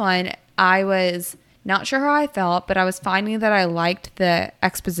this one, I was not sure how I felt, but I was finding that I liked the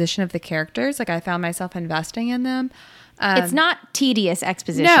exposition of the characters. Like I found myself investing in them. It's not tedious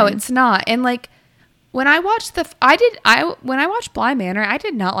exposition. No, it's not. And like when I watched when I watched Bly Manor, I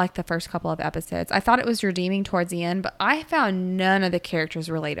did not like the first couple of episodes. I thought it was redeeming towards the end, but I found none of the characters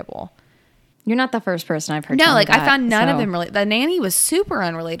relatable. You're not the first person I've heard. No, like that, I found none of them really. The nanny was super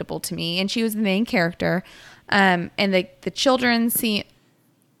unrelatable to me, and she was the main character. And the children seem.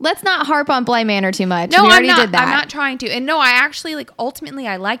 Let's not harp on Bly Manor too much. No, we already did that. I'm not trying to. And no, I actually ultimately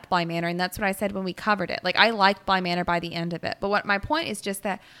I liked Bly Manor, and that's what I said when we covered it. Like I liked Bly Manor by the end of it. But what my point is just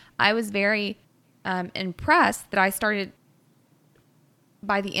that I was very impressed that I started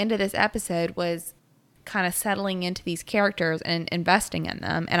by the end of this episode was kind of settling into these characters and investing in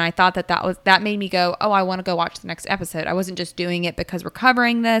them. And I thought that made me go, oh, I want to go watch the next episode. I wasn't just doing it because we're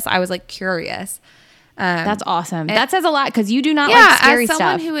covering this. I was like curious. That's awesome. That says a lot because you do not like scary stuff. As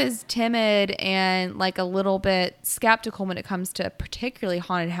someone who is timid and like a little bit skeptical when it comes to particularly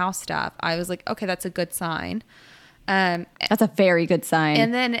haunted house stuff, I was like, okay, that's a good sign. That's a very good sign.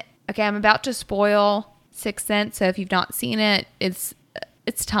 And then, okay, I'm about to spoil Sixth Sense. So if you've not seen it, it's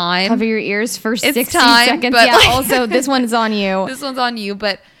time. Cover your ears for 60 time, seconds. But yeah. Also, this one's on you. This one's on you.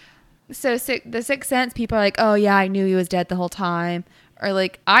 But so the Sixth Sense, people are like, oh yeah, I knew he was dead the whole time. Or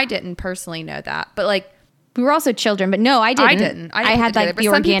like, I didn't personally know that, but like, we were also children, but no, I didn't. I had like the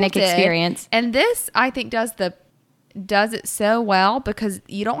organic experience. And this, I think, does it so well because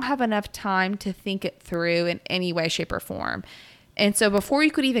you don't have enough time to think it through in any way, shape, or form. And so before you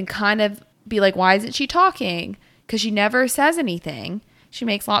could even kind of be like, why isn't she talking? Because she never says anything. She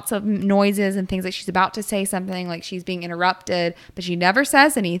makes lots of noises and things like she's about to say something, like she's being interrupted, but she never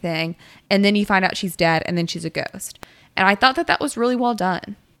says anything. And then you find out she's dead, and then she's a ghost. And I thought that was really well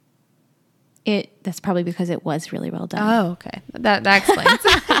done. That's probably because it was really well done. Oh, okay. That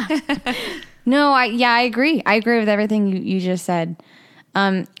explains. No, I agree. I agree with everything you just said.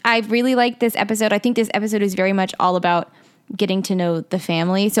 I really like this episode. I think this episode is very much all about getting to know the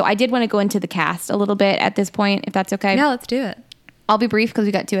family. So I did want to go into the cast a little bit at this point, if that's okay. Yeah, let's do it. I'll be brief because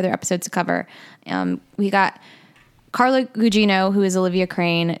we got 2 other episodes to cover. We got Carla Gugino, who is Olivia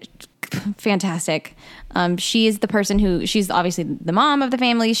Crane. Fantastic. She is the person she's obviously the mom of the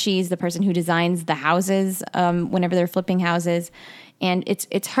family. She's the person who designs the houses whenever they're flipping houses. And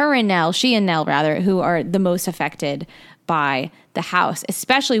it's her and Nell, she and Nell rather, who are the most affected by the house.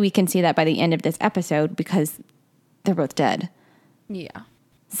 Especially we can see that by the end of this episode because they're both dead. Yeah.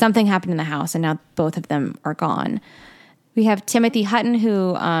 Something happened in the house and now both of them are gone. We have Timothy Hutton,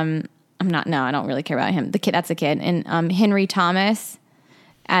 who I don't really care about him. That's the kid. And Henry Thomas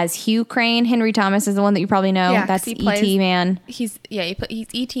as Hugh Crane. Henry Thomas is the one that you probably know. Yeah, that's E.T. Man. He's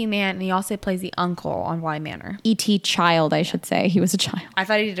E.T. Man, and he also plays the uncle on Bly Manor. E.T. Child, I should say. He was a child. I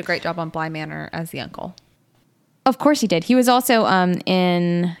thought he did a great job on Bly Manor as the uncle. Of course he did. He was also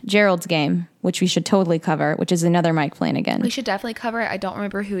in Gerald's Game, which we should totally cover, which is another Mike Flanagan. We should definitely cover it. I don't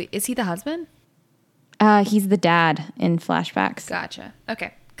remember is he the husband? He's the dad in flashbacks. Gotcha.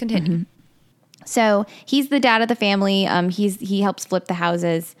 Okay, continue. So he's the dad of the family. He helps flip the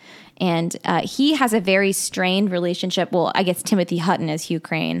houses, and he has a very strained relationship. Well, I guess Timothy Hutton is Hugh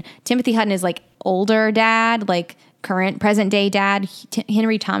Crane. Timothy Hutton is like older dad, like present day dad.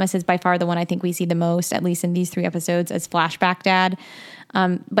 Henry Thomas is by far the one I think we see the most, at least in these 3 episodes, as flashback dad.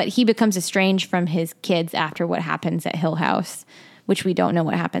 But he becomes estranged from his kids after what happens at Hill House, which we don't know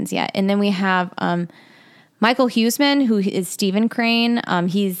what happens yet. And then we have Michael Huseman, who is Stephen Crane.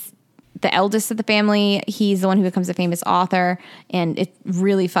 He's the eldest of the family. He's the one who becomes a famous author, and it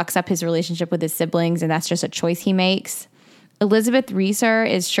really fucks up his relationship with his siblings, and that's just a choice he makes. Elizabeth Reeser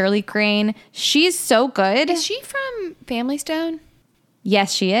is Shirley Crane. She's so good. Is she from Family Stone?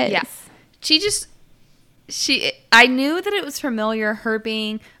 Yes, she is. Yeah. I knew that it was familiar, her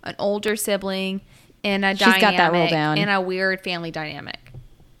being an older sibling and a dynamic, got that role down. and a weird family dynamic.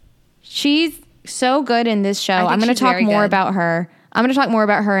 She's so good in this show. I'm going to talk more about her. I'm going to talk more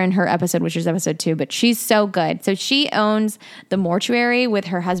about her in her episode, which is episode 2, but she's so good. So she owns the mortuary with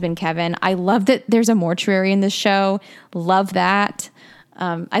her husband, Kevin. I love that there's a mortuary in this show. Love that.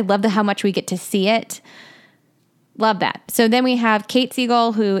 I love how much we get to see it. Love that. So then we have Kate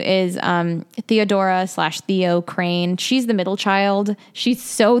Siegel, who is Theodora/Theo Crane. She's the middle child. She's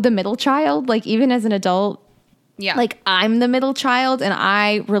so the middle child. Like, even as an adult, like, I'm the middle child, and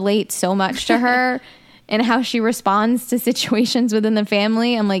I relate so much to her. And how she responds to situations within the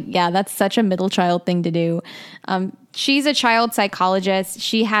family. I'm like, yeah, that's such a middle child thing to do. She's a child psychologist.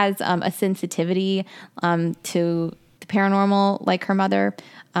 She has a sensitivity to the paranormal, like her mother.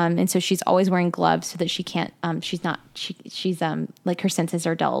 And so she's always wearing gloves so that she can't, she's like, her senses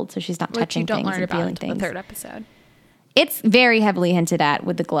are dulled. So she's not touching things and feeling things. The 3rd episode. It's very heavily hinted at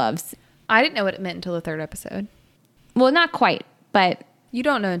with the gloves. I didn't know what it meant until the 3rd episode. Well, not quite, but. You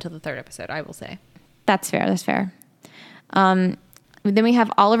don't know until the 3rd episode, I will say. That's fair. Then we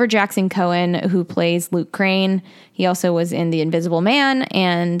have Oliver Jackson Cohen, who plays Luke Crane. He also was in The Invisible Man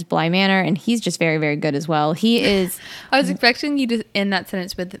and Bly Manor, and he's just very, very good as well. He is... I was expecting you to end that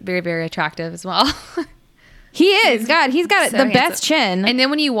sentence with very, very attractive as well. He is. God, he's got so the handsome. best chin. And then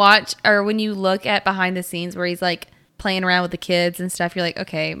when you watch, or when you look at behind the scenes where he's like playing around with the kids and stuff, you're like,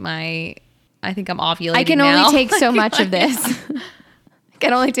 okay, I think I'm ovulating I can now. only take so much of this. I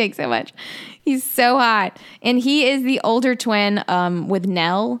can only take so much. He's so hot. And he is the older twin with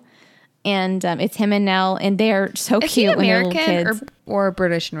Nell. And it's him and Nell. And they're so Is cute he when they're little American kids. or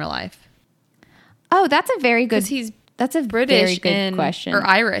British in real life? Oh, that's a very good... That's a British very good question. Or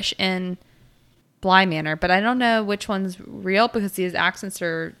Irish in Bly Manor. But I don't know which one's real because his accents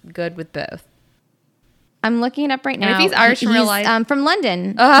are good with both. I'm looking it up right now. And if he's Irish in real life... from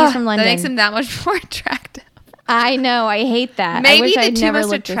London. He's from London. That makes him that much more attractive. I know. I hate that. Maybe I the two never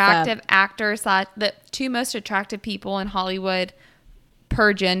most looked attractive actors, the 2 most attractive people in Hollywood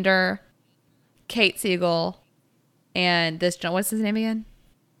per gender, Kate Siegel and this, what's his name again?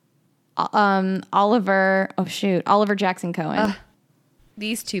 Oliver Jackson Cohen.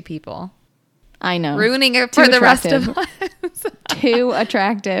 These 2 people. I know. Ruining it for the rest of us. Too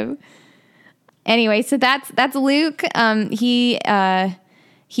attractive. Anyway, so that's Luke.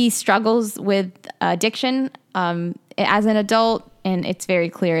 He struggles with addiction as an adult, and it's very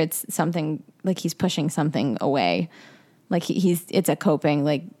clear it's something like he's pushing something away. Like it's a coping,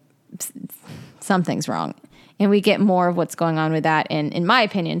 like something's wrong. And we get more of what's going on with that. And in my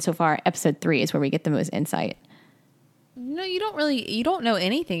opinion, so far, episode 3 is where we get the most insight. No, you don't know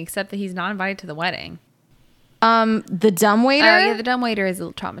anything except that he's not invited to the wedding. The dumbwaiter? Oh, yeah, the dumbwaiter is a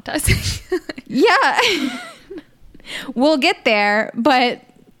little traumatizing. Yeah. We'll get there, but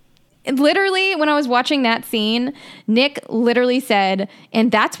literally when I was watching that scene, Nick literally said,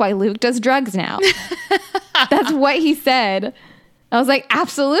 and that's why Luke does drugs now. That's what he said. I was like,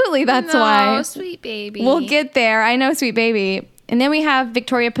 absolutely, that's why. Oh, sweet baby. We'll get there. I know, sweet baby. And then we have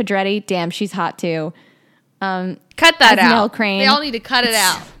Victoria Pedretti. Damn, she's hot too. Cut that out. Nell Crane. They all need to cut it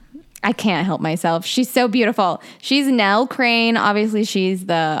out. I can't help myself. She's so beautiful. She's Nell Crane. Obviously, she's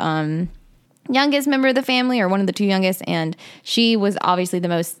the youngest member of the family, or one of the 2 youngest, and she was obviously the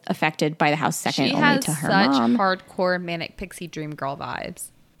most affected by the house, second only to her mom. She has such hardcore manic pixie dream girl vibes.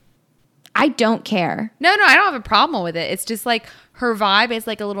 I don't care. No, I don't have a problem with it. It's just like her vibe is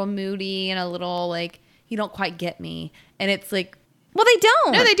like a little moody and a little like, you don't quite get me. And it's like, well, they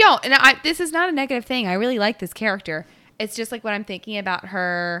don't. No, they don't. And this is not a negative thing. I really like this character. It's just like when I'm thinking about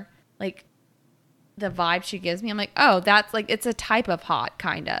her, like the vibe she gives me, I'm like, oh, that's like, it's a type of hot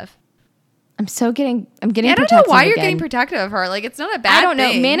kind of. I'm getting I don't know protective why you're again. getting protective of her. Like, it's not a bad thing. I don't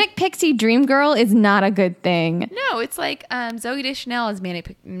know. Manic Pixie Dream Girl is not a good thing. No, it's like Zooey Deschanel is Manic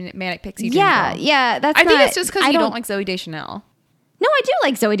Pixie Dream Girl. Yeah. I think it's just because you don't like Zooey Deschanel. No, I do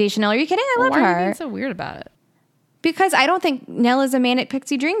like Zooey Deschanel. Are you kidding? I love her. Why are you being so weird about it? Because I don't think Nell is a Manic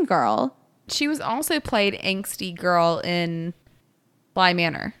Pixie Dream Girl. She was also played angsty girl in Bly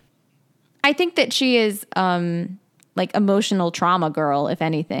Manor. I think that she is like emotional trauma girl, if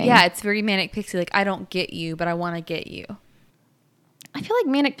anything. Yeah, it's very Manic Pixie. Like, I don't get you, but I want to get you. I feel like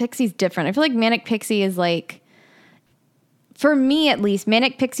Manic Pixie's different. I feel like Manic Pixie is like, for me at least,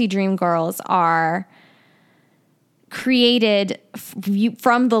 Manic Pixie Dream Girls are created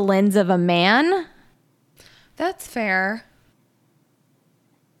from the lens of a man. That's fair.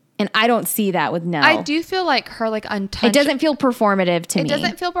 And I don't see that with Nell. I do feel like her, like, untouched. It doesn't feel performative to me. It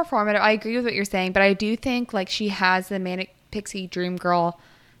doesn't feel performative. I agree with what you're saying, but I do think, like, she has the Manic Pixie Dream Girl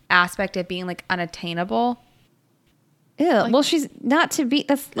aspect of being, like, unattainable. Ew. Like, well, she's not to be.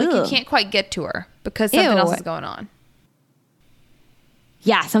 That's like, ugh. you can't quite get to her because something else is going on.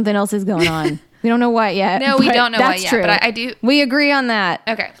 Yeah, something else is going on. We don't know what yet. No, we don't know what yet. True. But I do. We agree on that.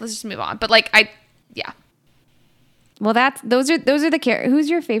 Okay, let's just move on. But, like, yeah. Well, those are the who's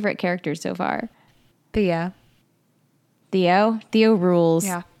your favorite character so far? Theo rules.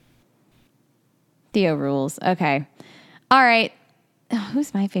 Yeah. Theo rules. Okay. All right. Oh,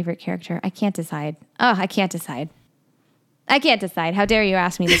 who's my favorite character? I can't decide. I can't decide. How dare you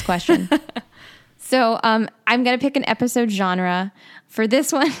ask me this question? So, I'm going to pick an episode genre for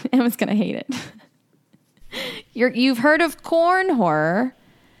this one. Emma's going to hate it. You've heard of corn horror.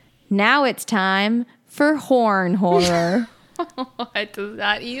 Now it's time for horn horror. What does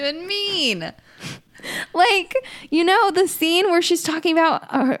that even mean? Like, the scene where she's talking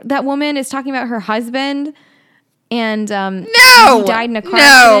about that woman is talking about her husband and he died in a car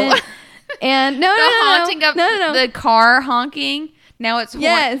accident. And the haunting of the car honking. Now it's horn.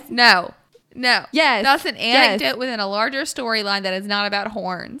 Yes. No. Yes. That's an anecdote within a larger storyline that is not about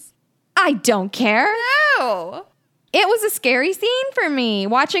horns. I don't care. No. It was a scary scene for me.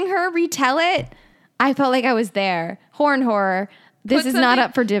 Watching her retell it, I felt like I was there. Horn horror. This is not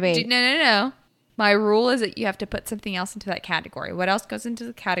up for debate. No. My rule is that you have to put something else into that category. What else goes into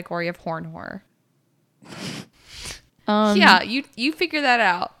the category of horn horror? Yeah, you figure that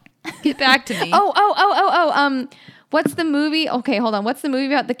out. Get back to me. What's the movie? Okay, hold on. What's the movie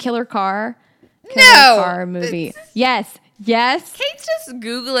about the killer car? Car movie. Yes. Kate's just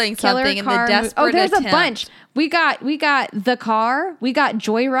Googling something in the desperate there's attempt. a bunch. We got The Car. We got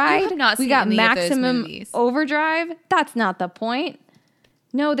Joyride. You have not seen we got any of those Maximum movies. Overdrive. That's not the point.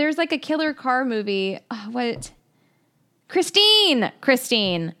 No, there's like a killer car movie. What? Christine.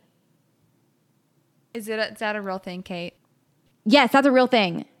 Is that a real thing, Kate? Yes, that's a real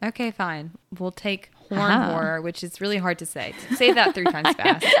thing. Okay, fine. We'll take horn horror, which is really hard to say. Say that 3 times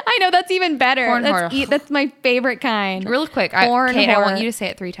fast. I know, that's even better. Horn horror. That's my favorite kind. Real quick, Kate, I want you to say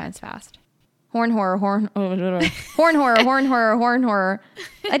it 3 times fast. Horn horror. Horn horror.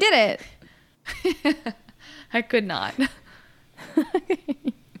 I did it. I could not.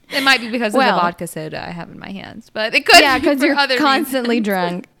 It might be because of the vodka soda I have in my hands, but it could be because you're other constantly reasons.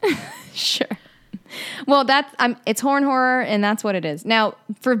 drunk. Sure. Well, it's horn horror, and that's what it is. Now,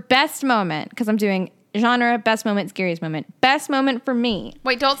 for best moment, because I'm doing genre, best moment, scariest moment. Best moment for me.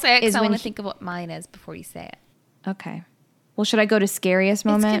 Wait, don't say it because I want to think of what mine is before you say it. Okay. Well, should I go to scariest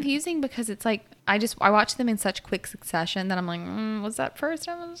moment? It's confusing because it's like I watch them in such quick succession that I'm like, was that first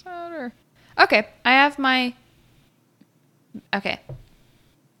episode or? Okay, I have my. Okay.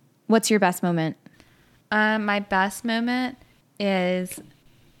 What's your best moment? My best moment is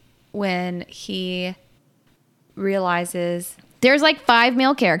when he realizes there's like 5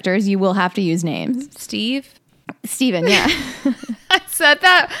 male characters. You will have to use names. Steven, yeah. I said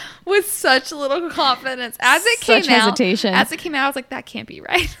that with such little confidence. As it came out, I was like, that can't be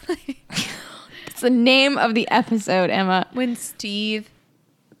right. It's the name of the episode, Emma. When Steve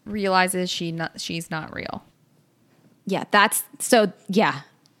realizes she's not real. Yeah, that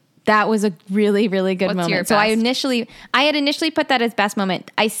was a really, really good moment. So I had initially put that as best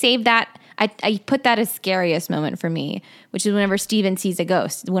moment. I saved that. I put that as scariest moment for me, which is whenever Steven sees a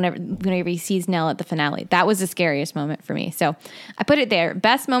ghost, whenever he sees Nell at the finale. That was the scariest moment for me. So I put it there.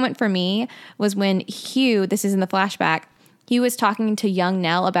 Best moment for me was when Hugh, this is in the flashback, Hugh was talking to young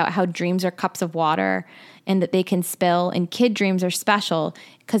Nell about how dreams are cups of water and that they can spill, and kid dreams are special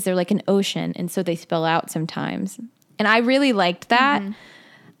because they're like an ocean, and so they spill out sometimes. And I really liked that. Mm-hmm.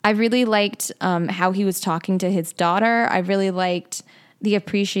 I really liked how he was talking to his daughter. I really liked the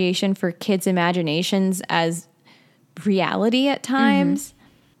appreciation for kids' imaginations as reality at times.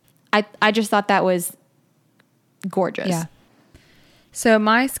 I just thought that was gorgeous. Yeah. So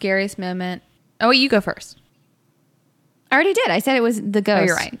my scariest moment. Oh, you go first. I already did. I said it was the ghost. Oh,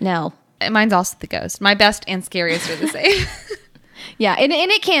 you're right. Nell. Mine's also the ghost. My best and scariest are the same. Yeah, and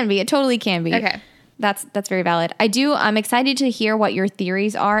it can be. It totally can be. Okay. That's very valid. I'm excited to hear what your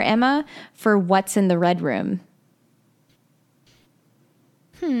theories are, Emma, for what's in the red room.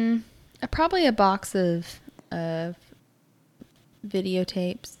 Probably a box of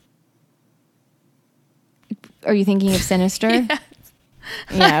videotapes. Are you thinking of Sinister? Yes.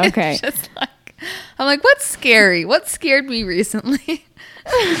 Yeah, okay. I'm like, what's scary? What scared me recently?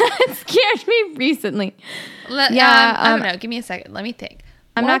 It scared me recently. I don't know. Give me a second. Let me think.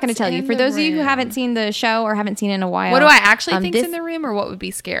 I'm not going to tell you. For those of you who haven't seen the show or haven't seen it in a while. What do I actually think is in the room, or what would be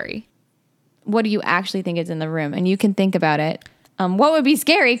scary? What do you actually think is in the room? And you can think about it. What would be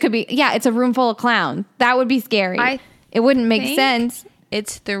scary could be, it's a room full of clowns. That would be scary. It wouldn't make sense.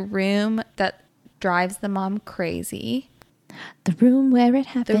 It's the room that drives the mom crazy. The room where it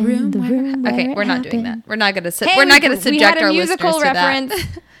happened. Okay, we're not doing that. We're not going to subject our listeners to that.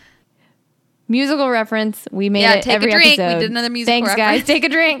 Musical reference. We made it take every a drink. episode. We did another musical Thanks, reference. guys. Take a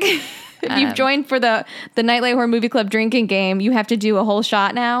drink. If you've joined for the Nightlight Horror Movie Club drinking game, you have to do a whole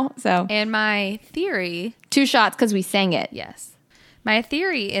shot now. So, and my theory, 2 shots because we sang it. Yes, my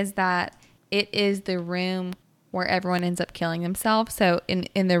theory is that it is the room where everyone ends up killing themselves. So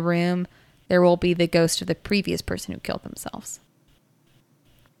in the room, there will be the ghost of the previous person who killed themselves.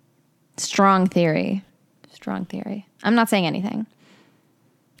 Strong theory. I'm not saying anything.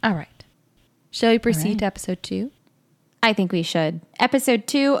 All right. Shall we proceed to episode 2? I think we should. Episode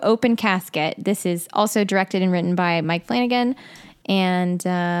 2, Open Casket. This is also directed and written by Mike Flanagan. And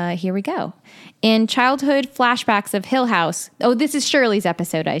here we go. In childhood flashbacks of Hill House. Oh, this is Shirley's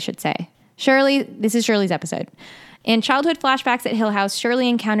episode, I should say. This is Shirley's episode. In childhood flashbacks at Hill House, Shirley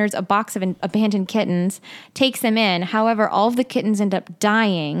encounters a box of abandoned kittens, takes them in. However, all of the kittens end up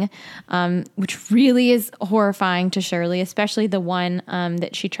dying, which really is horrifying to Shirley, especially the one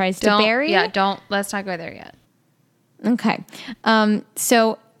that she tries to bury. Yeah, let's not go there yet. Okay.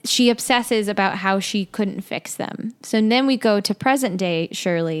 So she obsesses about how she couldn't fix them. So then we go to present day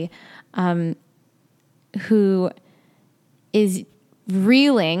Shirley, who is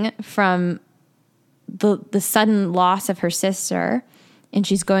reeling from the sudden loss of her sister, and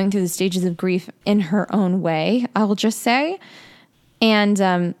she's going through the stages of grief in her own way, I will just say.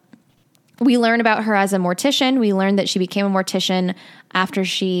 And we learn about her as a mortician. We learn that she became a mortician after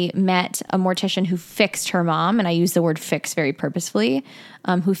she met a mortician who fixed her mom, and I use the word fix very purposefully,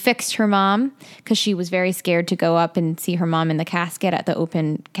 who fixed her mom because she was very scared to go up and see her mom in the casket, at the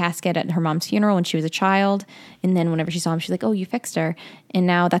open casket at her mom's funeral when she was a child. And then whenever she saw him, she's like, oh, you fixed her. And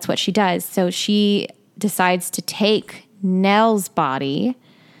now that's what she does. So she decides to take Nell's body,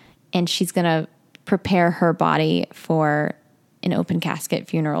 and she's going to prepare her body for an open casket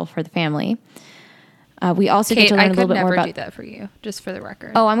funeral for the family. We also get to learn a little bit more about... I could never do that for you, just for the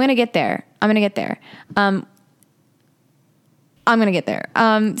record. Oh, I'm going to get there.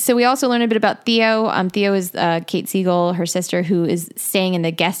 So we also learn a bit about Theo. Theo is Kate Siegel, her sister, who is staying in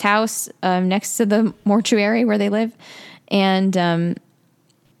the guest house next to the mortuary where they live. And so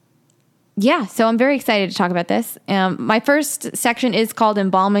I'm very excited to talk about this. My first section is called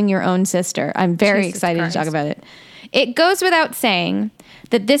Embalming Your Own Sister. I'm very excited to talk about it. It goes without saying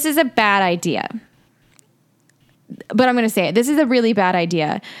that this is a bad idea. But I'm going to say it. This is a really bad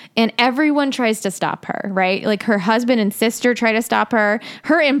idea. And everyone tries to stop her, right? Like her husband and sister try to stop her.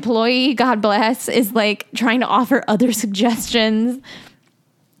 Her employee, God bless, is like trying to offer other suggestions.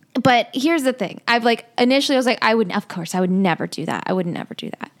 But here's the thing. Initially I was like, I would never do that. I would never do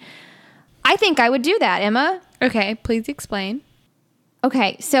that. I think I would do that, Emma. Okay, please explain.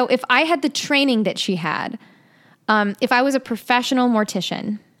 Okay, so if I had the training that she had, if I was a professional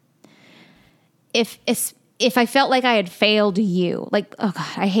mortician, if I felt like I had failed you, like, oh God,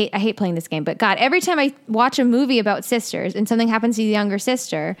 I hate playing this game, but God, every time I watch a movie about sisters and something happens to the younger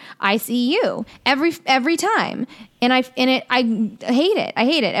sister, I see you every time. And I hate it. I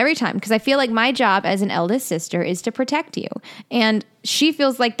hate it every time because I feel like my job as an eldest sister is to protect you. And she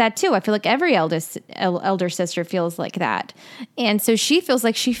feels like that too. I feel like every elder sister feels like that. And so she feels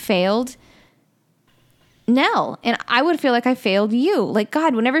like she failed Nell, and I would feel like I failed you. Like,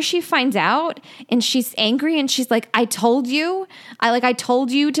 God, whenever she finds out and she's angry and she's like, I told you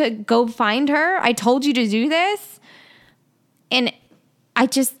to go find her. I told you to do this. And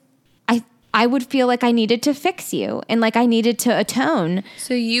I would feel like I needed to fix you and like I needed to atone.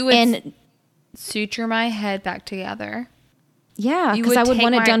 So you would suture my head back together. Yeah, because I would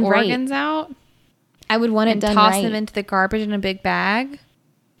want it done right. Organs out. I would want it done right. Toss them into the garbage in a big bag.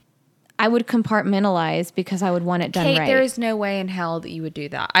 I would compartmentalize because I would want it done Kate, right. there is no way in hell that you would do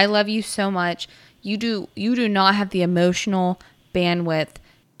that. I love you so much. You do not have the emotional bandwidth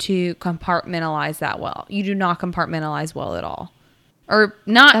to compartmentalize that well. You do not compartmentalize well at all. Or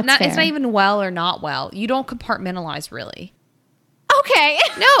not it's not even well or not well. You don't compartmentalize really. Okay.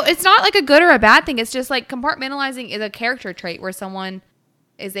 No, it's not like a good or a bad thing. It's just like compartmentalizing is a character trait where someone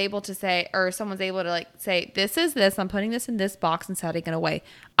is able to say, or someone's able to like say, this is this, I'm putting this in this box and setting it away.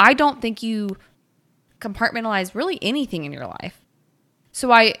 I don't think you compartmentalize really anything in your life.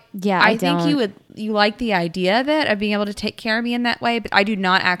 So I think you like the idea of it, of being able to take care of me in that way, but I do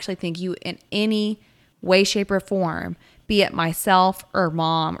not actually think you in any way, shape, or form, be it myself or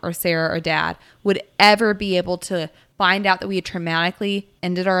mom or Sarah or dad, would ever be able to find out that we had traumatically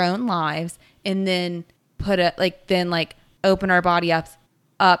ended our own lives and then open our body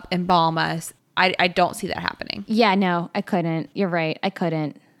up and balm us. I don't see that happening. Yeah, no, I couldn't. You're right. I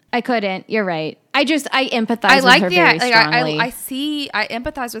couldn't. You're right. I empathize with her very strongly. I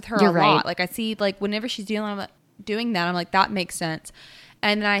empathize with her a lot. Like I see, like whenever she's doing that, I'm like, that makes sense.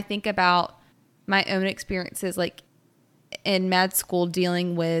 And then I think about my own experiences, like in med school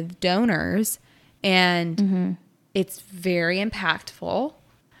dealing with donors, and it's very impactful.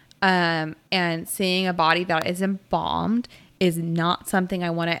 And seeing a body that is embalmed is not something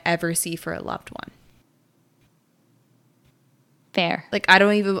I want to ever see for a loved one. Fair. Like I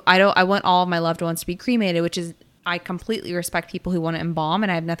want all of my loved ones to be cremated, which is, I completely respect people who want to embalm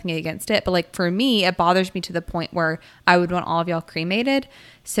and I have nothing against it. But like for me, it bothers me to the point where I would want all of y'all cremated.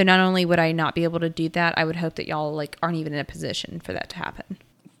 So not only would I not be able to do that, I would hope that y'all like aren't even in a position for that to happen.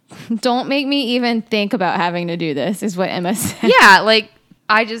 Don't make me even think about having to do this, is what Emma said. Yeah, like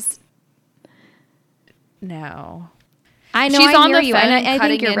no. I know. She's I on hear the you, phone and I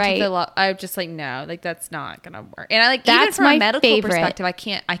think you're right. I'm just like, no, like that's not gonna work. And I like, that's even from my a medical favorite perspective, I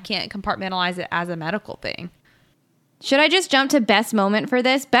can't compartmentalize it as a medical thing. Should I just jump to best moment for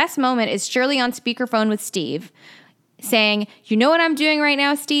this? Best moment is Shirley on speakerphone with Steve saying, you know what I'm doing right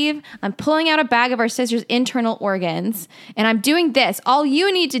now, Steve? I'm pulling out a bag of our sister's internal organs, and I'm doing this. All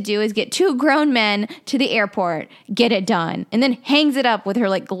you need to do is get 2 grown men to the airport, get it done. And then hangs it up with her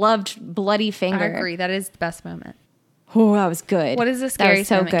like gloved, bloody finger. I agree. That is the best moment. Oh, that was good. What is the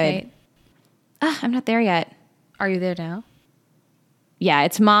scariest moment, Kate? I'm not there yet. Are you there now? Yeah,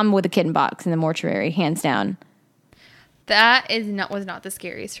 it's mom with a kitten box in the mortuary, hands down. That was not the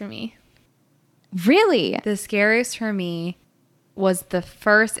scariest for me. Really? The scariest for me was the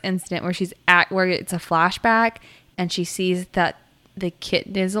first incident where it's a flashback and she sees that the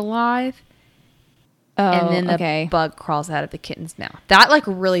kitten is alive. Oh, and then the bug crawls out of the kitten's mouth. That like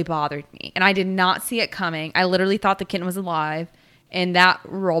really bothered me. And I did not see it coming. I literally thought the kitten was alive. And that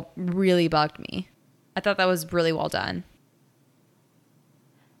really bugged me. I thought that was really well done.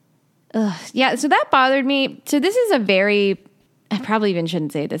 Yeah, so that bothered me. So this is I probably even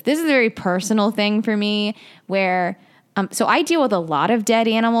shouldn't say this. This is a very personal thing for me where, so I deal with a lot of dead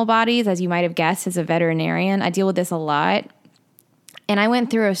animal bodies, as you might have guessed, as a veterinarian. I deal with this a lot. And I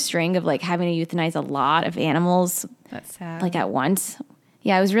went through a string of like having to euthanize a lot of animals. That's sad. Like at once.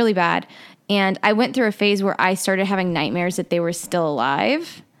 Yeah, it was really bad. And I went through a phase where I started having nightmares that they were still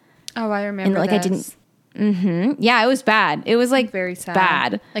alive. Oh, I remember. And like this. I didn't. Yeah, it was bad. It was like very sad.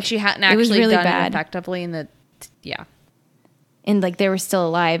 Bad. Like she hadn't actually really done it effectively yeah. And like they were still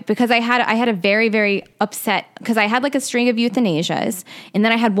alive because I had a very, very upset, because I had like a string of euthanasias, and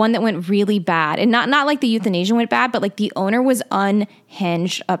then I had one that went really bad, and not like the euthanasia went bad, but like the owner was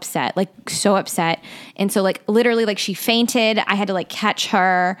unhinged upset, like so upset. And so like literally like she fainted. I had to like catch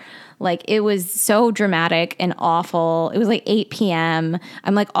her. Like it was so dramatic and awful. It was like 8 p.m.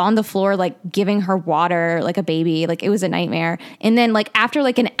 I'm like on the floor, like giving her water like a baby. Like it was a nightmare. And then like after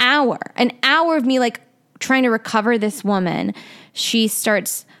like an hour of me like trying to recover this woman, she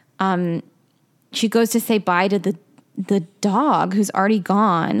starts, she goes to say bye to the dog who's already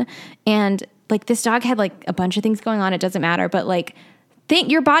gone. And like this dog had like a bunch of things going on. It doesn't matter. But like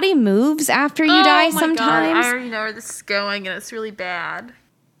your body moves after you die sometimes. God, I already know where this is going and it's really bad.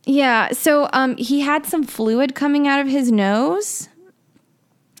 Yeah. So he had some fluid coming out of his nose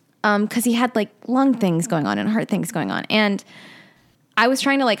because he had like lung things going on and heart things going on. And I was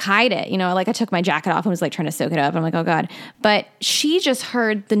trying to like hide it, like I took my jacket off and was like trying to soak it up. I'm like, oh God. But she just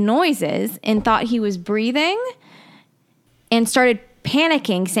heard the noises and thought he was breathing and started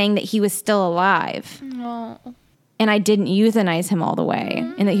panicking, saying that he was still alive. Oh. And I didn't euthanize him all the way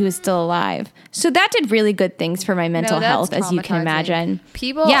and that he was still alive. So that did really good things for my mental health, as you can imagine.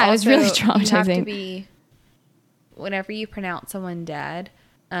 People it was really traumatizing. You have to be, whenever you pronounce someone dead,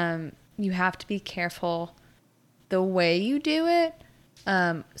 you have to be careful the way you do it.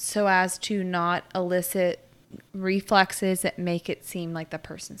 so as to not elicit reflexes that make it seem like the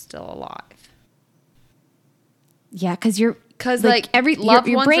person's still alive. Yeah, because you're... Because like every your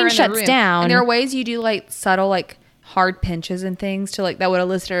brain shuts down. And there are ways you do like subtle like hard pinches and things to like that would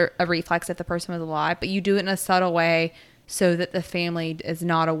elicit a reflex if the person was alive, but you do it in a subtle way so that the family is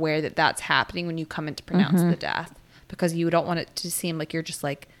not aware that that's happening when you come in to pronounce the death, because you don't want it to seem like you're just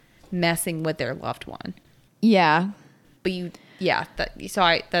like messing with their loved one. Yeah. But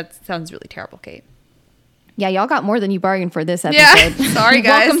that sounds really terrible, Kate. Yeah, y'all got more than you bargained for this episode. Yeah. Sorry,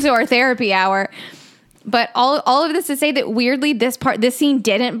 guys. Welcome to our therapy hour. But all of this to say that weirdly, this scene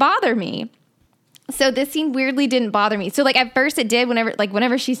didn't bother me. So this scene weirdly didn't bother me. So like at first it did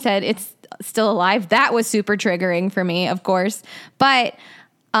whenever she said it's still alive, that was super triggering for me, of course. But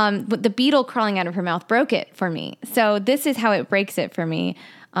the beetle crawling out of her mouth broke it for me. So this is how it breaks it for me.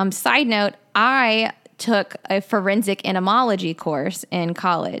 Side note, I took a forensic entomology course in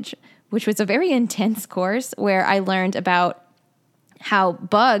college, which was a very intense course where I learned about how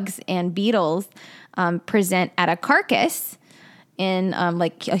bugs and beetles present at a carcass in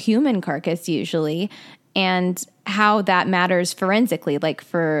like a human carcass usually, and how that matters forensically, like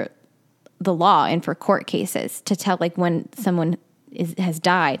for the law and for court cases to tell like when someone has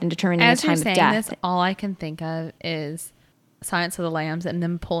died and determining the time of death. As you're saying this, all I can think of is Silence of the Lambs and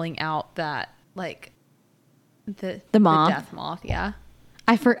them pulling out that like the moth, the death moth. Yeah,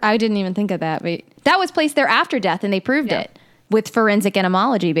 I didn't even think of that, but that was placed there after death, and they proved it with forensic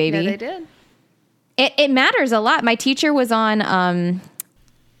entomology, baby. Yeah, they did. It matters a lot. My teacher was on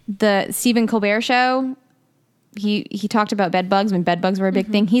the Stephen Colbert show. He talked about bed bugs when bed bugs were a big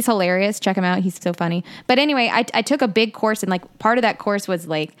thing. He's hilarious. Check him out. He's so funny. But anyway, I took a big course, and like part of that course was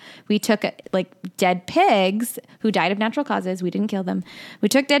like we took like dead pigs who died of natural causes. We didn't kill them. We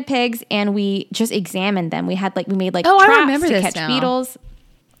took dead pigs and we just examined them. We made like traps to catch beetles.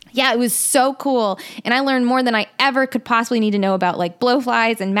 Yeah, it was so cool. And I learned more than I ever could possibly need to know about like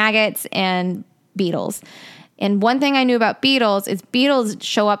blowflies and maggots and beetles. And one thing I knew about beetles is beetles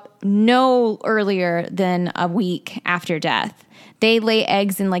show up no earlier than a week after death. They lay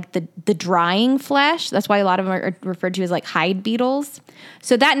eggs in like the drying flesh. That's why a lot of them are referred to as like hide beetles.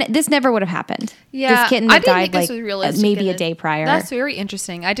 So this never would have happened. Yeah, this kitten that died like maybe a day prior. That's very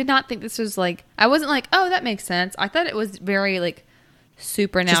interesting. I did not think this was like, I wasn't like, oh, that makes sense. I thought it was very like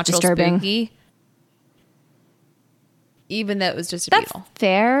supernatural, just disturbing. Spooky. Even though it was just a beetle.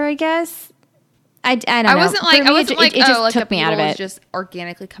 Fair, I guess. I don't know. I wasn't like, it just took me out of it. Was just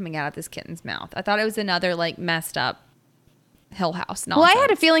organically coming out of this kitten's mouth. I thought it was another like messed up Hill House nonsense. Well, I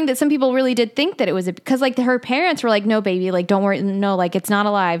had a feeling that some people really did think that it was because like her parents were like, no, baby, like don't worry, no, like it's not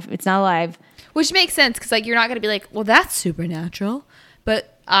alive, it's not alive. Which makes sense because like you're not going to be like, well, that's supernatural.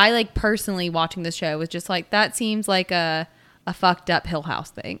 But I like personally watching this show was just like that seems like a fucked up Hill House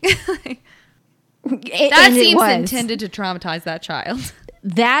thing. That seems intended to traumatize that child.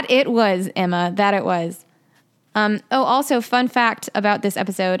 That it was, Emma. That it was. Also, fun fact about this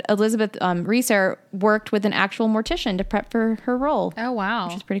episode: Elizabeth Reeser worked with an actual mortician to prep for her role. Oh wow,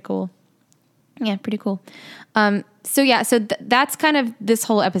 which is pretty cool. Yeah, pretty cool. So that's kind of this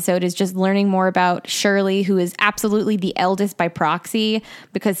whole episode is just learning more about Shirley, who is absolutely the eldest by proxy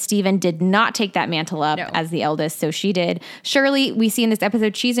because Stephen did not take that mantle up as the eldest, so she did. Shirley, we see in this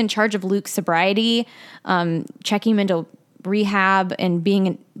episode, she's in charge of Luke's sobriety, checking him into rehab and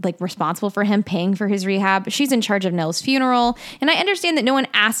being like responsible for him, paying for his rehab. She's in charge of Nell's funeral. And I understand that no one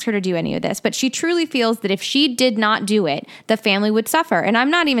asked her to do any of this, but she truly feels that if she did not do it, the family would suffer. And I'm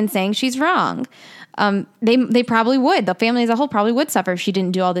not even saying she's wrong. They probably would. The family as a whole probably would suffer if she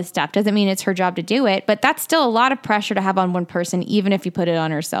didn't do all this stuff. Doesn't mean it's her job to do it, but that's still a lot of pressure to have on one person, even if you put it on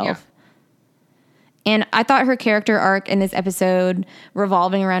herself. Yeah. And I thought her character arc in this episode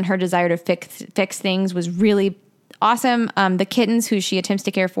revolving around her desire to fix things was really awesome. The kittens who she attempts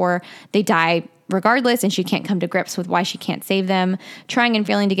to care for, they die regardless, and she can't come to grips with why she can't save them. Trying and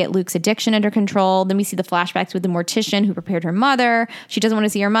failing to get Luke's addiction under control. Then we see the flashbacks with the mortician who prepared her mother. She doesn't want to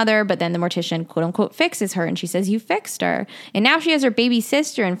see her mother, but then the mortician, quote unquote, fixes her, and she says, you fixed her. And now she has her baby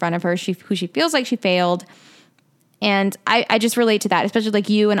sister in front of her, who she feels like she failed. And I just relate to that, especially like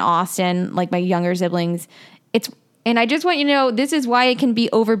you and Austin, like my younger siblings. And I just want you to know, this is why it can be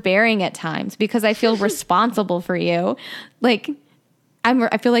overbearing at times, because I feel responsible for you. Like,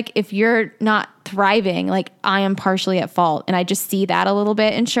 I feel like if you're not thriving, like I am partially at fault. And I just see that a little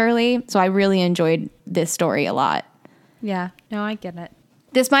bit in Shirley. So I really enjoyed this story a lot. Yeah, no, I get it.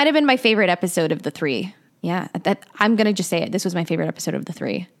 This might have been my favorite episode of the three. Yeah, I'm going to just say it. This was my favorite episode of the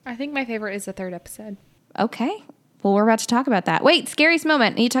three. I think my favorite is the third episode. Okay. Well, we're about to talk about that. Wait, scariest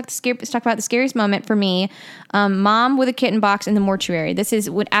moment. Let's talk about the scariest moment for me. Mom with a kitten box in the mortuary. This is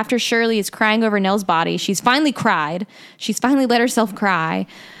when after Shirley is crying over Nell's body. She's finally cried. She's finally let herself cry.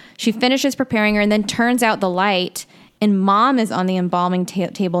 She finishes preparing her and then turns out the light. And Mom is on the embalming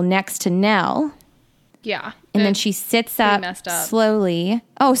table next to Nell. Yeah. And then she sits up slowly.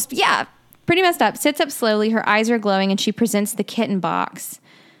 Oh, yeah. Pretty messed up. Sits up slowly. Her eyes are glowing and she presents the kitten box.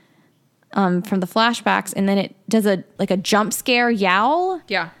 From the flashbacks, and then it does a jump scare yowl.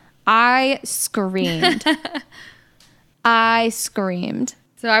 Yeah. I screamed. I screamed.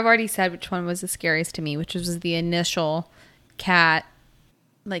 So I've already said which one was the scariest to me, which was the initial cat,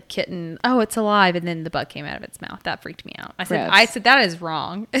 like kitten. Oh, it's alive, and then the bug came out of its mouth. That freaked me out. I said that is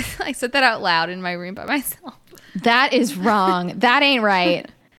wrong. I said that out loud in my room by myself. That is wrong. That ain't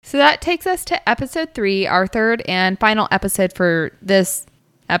right. So that takes us to episode 3, our third and final episode for this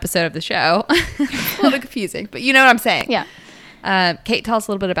episode of the show. It's a little confusing, but you know what I'm saying. Yeah. Kate, tell us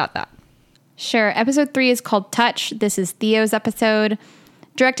a little bit about that. Sure. Episode 3 is called Touch. This is Theo's episode,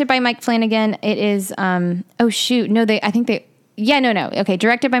 directed by Mike Flanagan. It is Okay,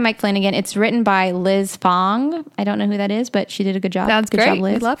 directed by Mike Flanagan. It's written by Liz Fong. I don't know who that is, but she did a good job. That's good great. Job,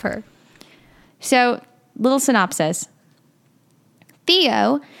 Liz. We love her. So, little synopsis.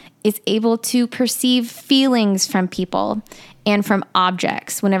 Theo is able to perceive feelings from people and from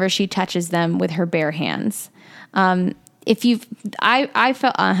objects whenever she touches them with her bare hands. I guess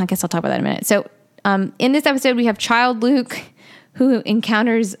I'll talk about that in a minute. So, in this episode, we have child Luke who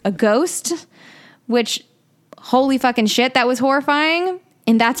encounters a ghost, which, holy fucking shit, that was horrifying.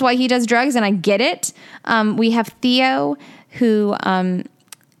 And that's why he does drugs, and I get it. We have Theo who,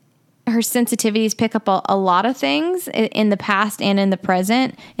 her sensitivities pick up a lot of things in the past and in the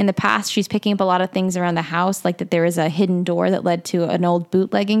present. In the past, she's picking up a lot of things around the house, like that there is a hidden door that led to an old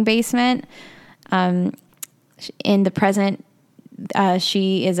bootlegging basement. In the present,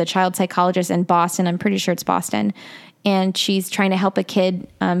 she is a child psychologist in Boston. I'm pretty sure it's Boston. And she's trying to help a kid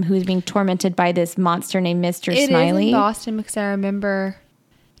who's being tormented by this monster named Mr. Smiley. It is in Boston because I remember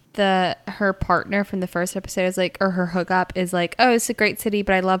her partner from the first episode is like, or her hookup is like, oh, it's a great city,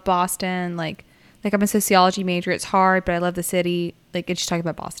 but I love Boston. Like I'm a sociology major. It's hard, but I love the city. Like, and she's talking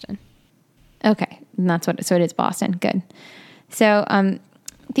about Boston. Okay. And so it is Boston. Good. So,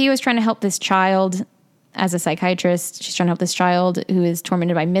 Theo is trying to help this child as a psychiatrist. She's trying to help this child who is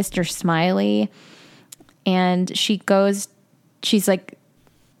tormented by Mr. Smiley. And she's like,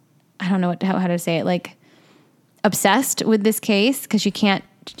 I don't know how to say it, like obsessed with this case because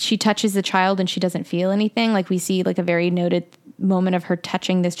she touches the child and she doesn't feel anything. Like we see like a very noted moment of her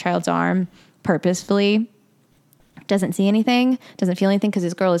touching this child's arm purposefully. Doesn't see anything, doesn't feel anything because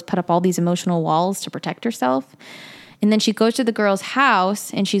this girl has put up all these emotional walls to protect herself. And then she goes to the girl's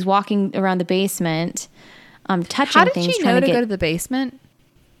house and she's walking around the basement, touching things. How did she know to go to the basement?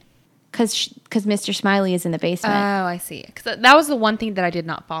 Because Mr. Smiley is in the basement. Oh, I see. Because that was the one thing that I did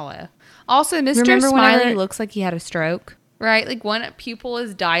not follow. Also, Mr. Smiley looks like he had a stroke, right? Like one pupil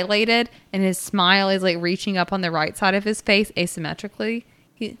is dilated and his smile is like reaching up on the right side of his face asymmetrically.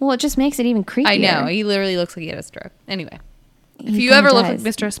 Well, it just makes it even creepier. I know. He literally looks like he had a stroke. Anyway, if you ever look like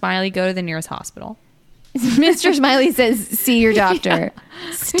Mr. Smiley, go to the nearest hospital. Mr. Smiley says, see your doctor. Yeah.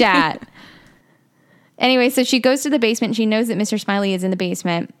 Stat. Anyway, so she goes to the basement. She knows that Mr. Smiley is in the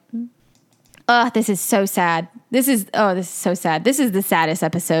basement. This is so sad. This is so sad. This is the saddest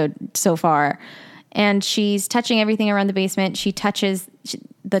episode so far. And she's touching everything around the basement. She touches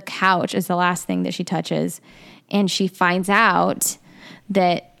the couch is the last thing that she touches. And she finds out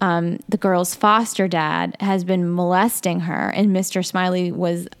that the girl's foster dad has been molesting her. And Mr. Smiley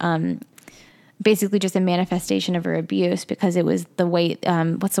was basically just a manifestation of her abuse because it was the way,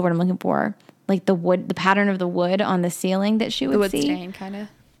 what's the word I'm looking for? Like the pattern of the wood on the ceiling that she would see. The wood stain, kind of.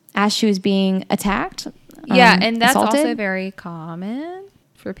 As she was being attacked. Yeah, and that's assaulted. Also very common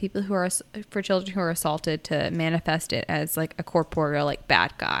for children who are assaulted to manifest it as like a corporeal, like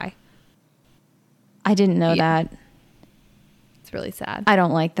bad guy. I didn't know that. It's really sad. I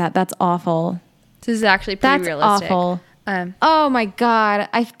don't like that. That's awful. This is actually pretty realistic. That's awful. Oh my God.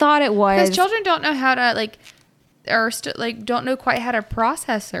 I thought it was. Because children don't know how to don't know quite how to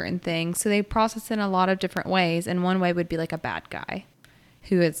process certain things. So they process in a lot of different ways. And one way would be like a bad guy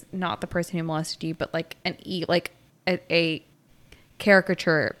who is not the person who molested you, but like a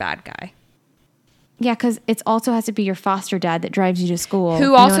caricature bad guy. Yeah, because it also has to be your foster dad that drives you to school.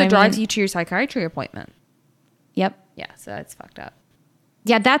 Who also drives you to your psychiatry appointment. Yep. Yeah, so that's fucked up.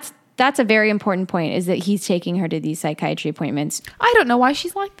 Yeah, that's a very important point, is that he's taking her to these psychiatry appointments. I don't know why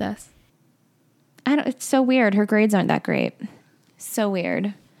she's like this. It's so weird. Her grades aren't that great. So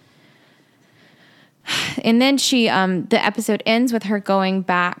weird. And then the episode ends with her going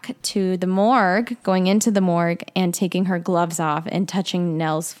back to the morgue, going into the morgue and taking her gloves off and touching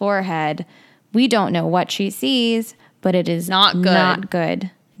Nell's forehead. We don't know what she sees, but it is not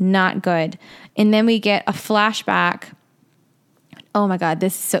good. Not good. And then we get a flashback. Oh my God,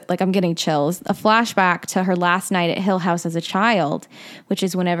 this is so, like, I'm getting chills. A flashback to her last night at Hill House as a child, which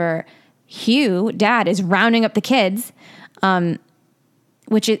is whenever Hugh, dad, is rounding up the kids,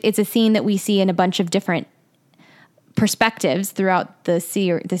 which it's a scene that we see in a bunch of different perspectives throughout the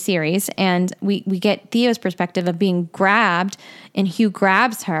series. And we get Theo's perspective of being grabbed, and Hugh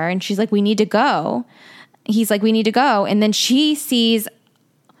grabs her and she's like, we need to go. He's like, we need to go. And then she sees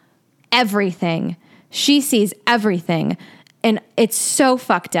everything. And it's so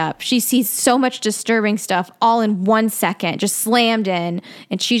fucked up. She sees so much disturbing stuff all in 1 second, just slammed in.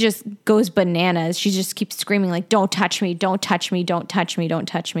 And she just goes bananas. She just keeps screaming like, don't touch me, don't touch me, don't touch me, don't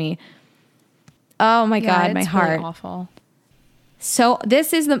touch me. Oh my God, my heart. Really awful. So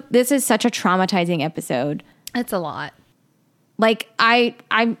this is such a traumatizing episode. It's a lot. Like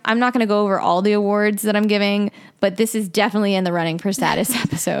I'm not going to go over all the awards that I'm giving, but this is definitely in the running for saddest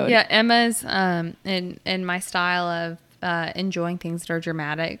episode. Yeah, Emma's in my style of enjoying things that are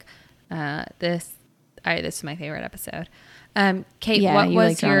dramatic. This is my favorite episode. Kate, what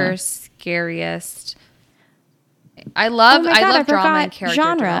was your scariest? I love drama and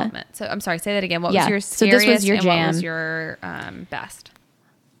character development. So I'm sorry, say that again. What was your scariest? So this was your jam. What was your best?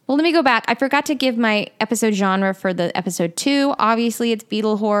 Well, let me go back. I forgot to give my episode genre for the episode 2. Obviously, it's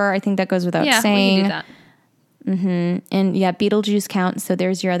Beetle horror. I think that goes without saying. We can do that. Mm-hmm. And yeah, Beetlejuice counts. So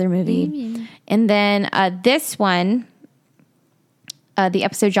there's your other movie. Mm-hmm. And then this one, the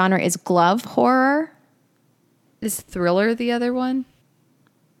episode genre is glove horror. Is thriller the other one?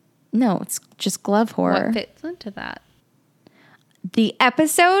 No, it's just glove horror. What fits into that? The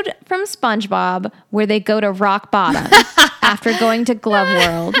episode from SpongeBob where they go to rock bottom after going to Glove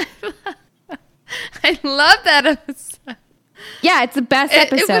World. I love that episode. Yeah, it's the best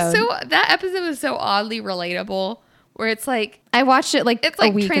episode. That episode was so oddly relatable, where it's like I watched it like a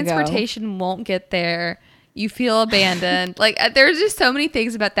week ago. Transportation won't get there. You feel abandoned. Like there's just so many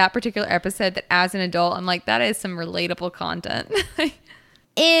things about that particular episode that as an adult, I'm like, that is some relatable content.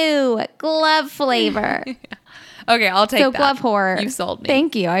 Ew, glove flavor. Yeah. Okay, I'll take that. So glove horror. You sold me.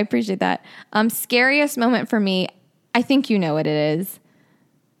 Thank you. I appreciate that. Scariest moment for me, I think you know what it is.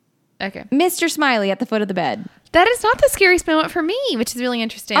 Okay. Mr. Smiley at the foot of the bed. That is not the scariest moment for me, which is really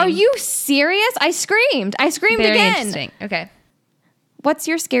interesting. Are you serious? I screamed Very again. Interesting. Okay. What's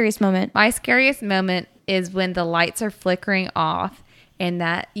your scariest moment? My scariest moment is when the lights are flickering off and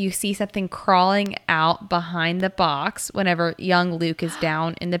that you see something crawling out behind the box whenever young Luke is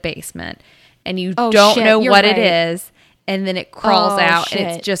down in the basement. And you don't know what it is, and then it crawls out, and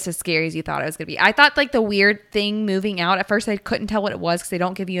it's just as scary as you thought it was going to be. I thought like the weird thing moving out, at first I couldn't tell what it was because they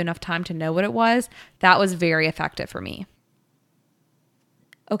don't give you enough time to know what it was. That was very effective for me.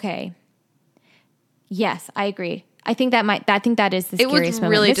 Okay. Yes, I agree. I think that is the scariest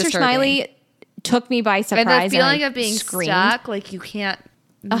moment. Really Mr. disturbing. Smiley took me by surprise. And the feeling of being stuck, like you can't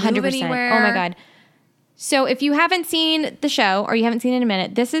move 100%. Anywhere. Oh my God. So if you haven't seen the show, or you haven't seen it in a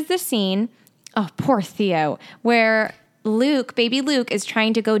minute, this is the scene. Oh, poor Theo, where baby Luke is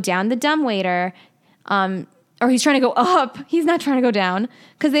trying to go down the dumbwaiter, or he's trying to go up. He's not trying to go down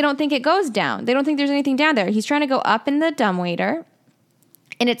because they don't think it goes down. They don't think there's anything down there. He's trying to go up in the dumbwaiter.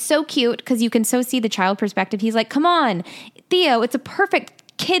 And it's so cute because you can so see the child perspective. He's like, come on, Theo, it's a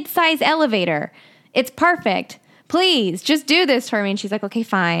perfect kid-size elevator. It's perfect. Please, just do this for me. And she's like, okay,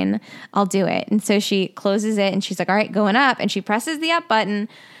 fine, I'll do it. And so she closes it and she's like, all right, going up. And she presses the up button.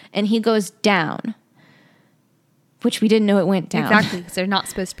 And he goes down, which we didn't know it went down. Exactly, because there's not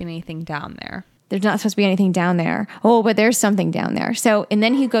supposed to be anything down there. There's not supposed to be anything down there. Oh, but there's something down there. So, and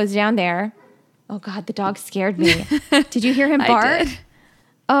then he goes down there. Oh, God, the dog scared me. Did you hear him bark? I did.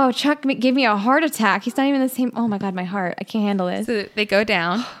 Oh, Chuck gave me a heart attack. He's not even the same. Oh, my God, my heart. I can't handle this. So they go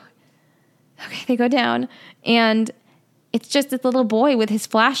down. Okay, they go down. And it's just this little boy with his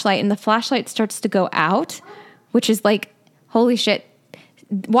flashlight. And the flashlight starts to go out, which is like, holy shit.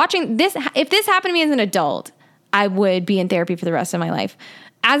 Watching this, if this happened to me as an adult, I would be in therapy for the rest of my life.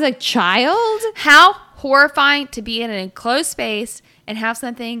 As a child, how horrifying to be in an enclosed space and have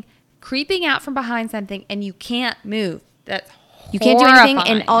something creeping out from behind something and you can't move. That's horrifying. You can't do anything,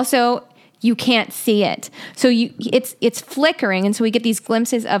 and also you can't see it. So it's flickering, and so we get these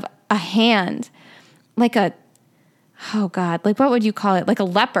glimpses of a hand, like what would you call it? Like a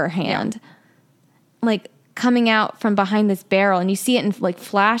leper hand, like coming out from behind this barrel, and you see it in like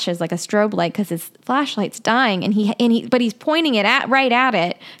flashes, like a strobe light, because his flashlight's dying, but he's pointing it right at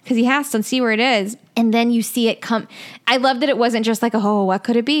it because he has to see where it is. And then you see it come. I love that it wasn't just like, oh, what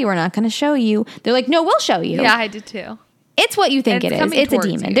could it be? We're not going to show you. They're like, no, we'll show you. Yeah, I did too. It's what you think it is. It's a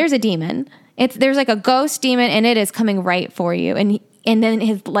demon. You. There's a demon. There's like a ghost demon, and it is coming right for you. And then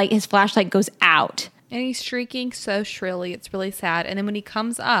his flashlight goes out, and he's shrieking so shrilly. It's really sad. And then when he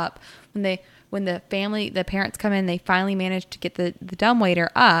comes up, when the parents come in, they finally manage to get the dumbwaiter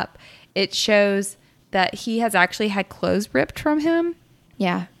up. It shows that he has actually had clothes ripped from him.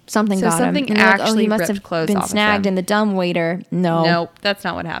 Yeah, something got him. Something actually he must ripped have clothes been off snagged of him. in the dumbwaiter. Nope, that's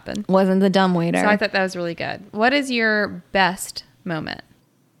not what happened. Wasn't the dumbwaiter. So I thought that was really good. What is your best moment?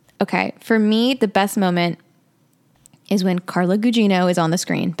 Okay, for me, the best moment is when Carla Gugino is on the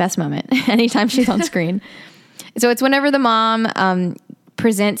screen. Best moment. Anytime she's on screen. So it's whenever the mom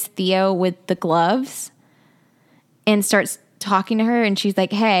presents Theo with the gloves and starts talking to her, and she's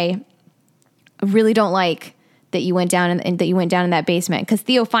like, hey, I really don't like that you went down in that basement, because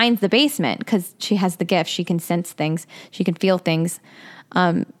Theo finds the basement because she has the gift. She can sense things. She can feel things.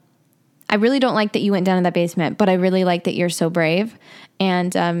 I really don't like that you went down in that basement, but I really like that you're so brave.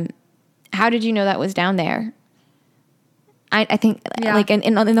 And how did you know that was down there? I think like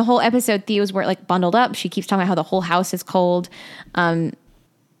in the whole episode, Theo's like bundled up. She keeps talking about how the whole house is cold. And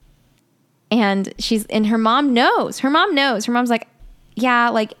her mom knows. Her mom's like, yeah,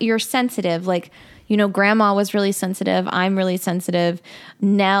 like you're sensitive. Like, grandma was really sensitive. I'm really sensitive.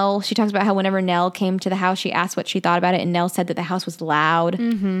 Nell, she talks about how whenever Nell came to the house, she asked what she thought about it. And Nell said that the house was loud.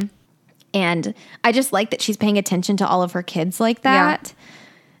 Mm-hmm. And I just like that she's paying attention to all of her kids like that. Yeah.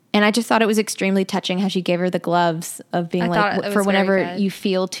 And I just thought it was extremely touching how she gave her the gloves of being like, for whenever you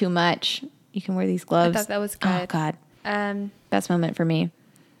feel too much, you can wear these gloves. I thought that was good. Oh, God. Best moment for me.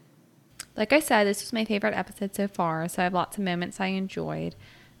 Like I said, this was my favorite episode so far, so I have lots of moments I enjoyed.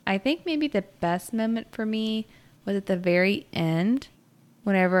 I think maybe the best moment for me was at the very end,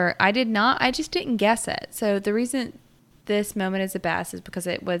 whenever I just didn't guess it. So the reason this moment is the best is because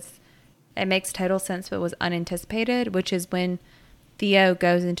it makes total sense, but was unanticipated, which is when Theo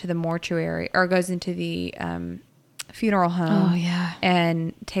goes into the mortuary, or goes into the funeral home. Oh, yeah.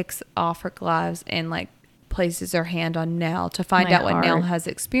 And takes off her gloves and like places her hand on Nell to find out what Nell has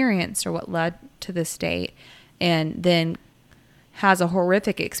experienced or what led to this state, and then has a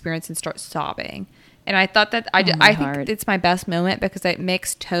horrific experience and starts sobbing. And I thought that I think it's my best moment because it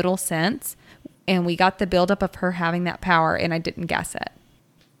makes total sense, and we got the buildup of her having that power, and I didn't guess it.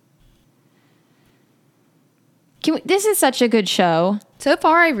 This is such a good show. So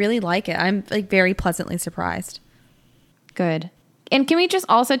far, I really like it. I'm like very pleasantly surprised. Good. And can we just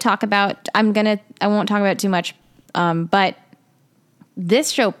also talk about, I won't talk about it too much, but this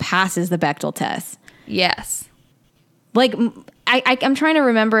show passes the Bechdel test. Yes. Like, I'm trying to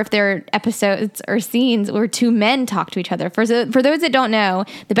remember if there are episodes or scenes where two men talk to each other. For those that don't know,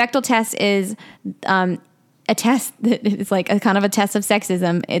 the Bechdel test is a test that is like a kind of a test of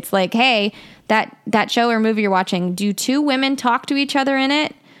sexism. It's like, hey, that show or movie you're watching, do two women talk to each other in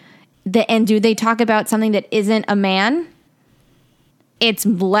it? And do they talk about something that isn't a man? It's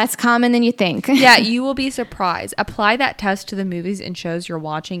less common than you think. Yeah, you will be surprised. Apply that test to the movies and shows you're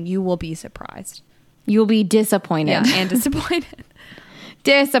watching. You will be surprised. You'll be disappointed. Yeah, and disappointed.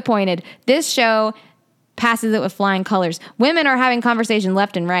 Disappointed. This show passes it with flying colors. Women are having conversation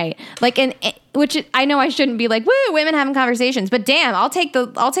left and right. Like, which I know I shouldn't be like, woo, women having conversations, but damn, I'll take the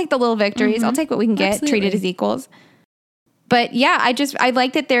little victories. Mm-hmm. I'll take what we can get. Absolutely. Treated as equals. But yeah, I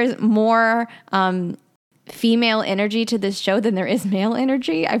like that there's more female energy to this show than there is male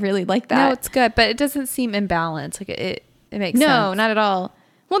energy. I really like that. No, it's good, but it doesn't seem imbalanced. Like it makes sense. No, not at all.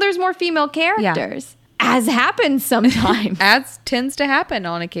 Well, there's more female characters, as happens sometimes. As tends to happen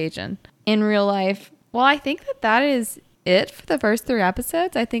on occasion. In real life. Well, I think that is it for the first 3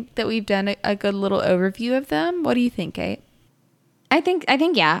 episodes. I think that we've done a good little overview of them. What do you think, Kate? I think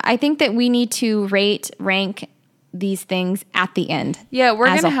yeah. I think that we need to rank these things at the end. Yeah, we're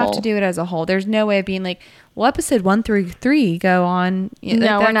going to have to do it as a whole. There's no way of being like, well, episode 1 through 3 go on.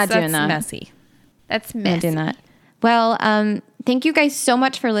 No, we're not doing that. That's messy. That's messy. Not doing that. Well, thank you guys so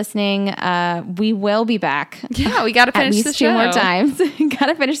much for listening. We will be back. Yeah, we got to finish the show. At least 2 more times. Got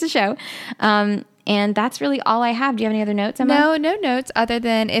to finish the show. And that's really all I have. Do you have any other notes, Emma? No notes other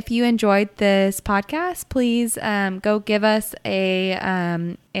than if you enjoyed this podcast, please go give us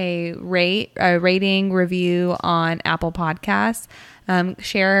a rating review on Apple Podcasts.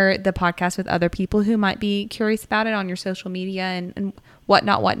 Share the podcast with other people who might be curious about it on your social media and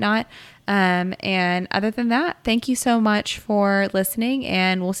whatnot. And other than that, thank you so much for listening,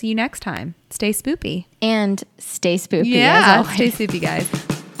 and we'll see you next time. Stay spoopy. And stay spooky. Yeah, as always. stay spoopy, guys.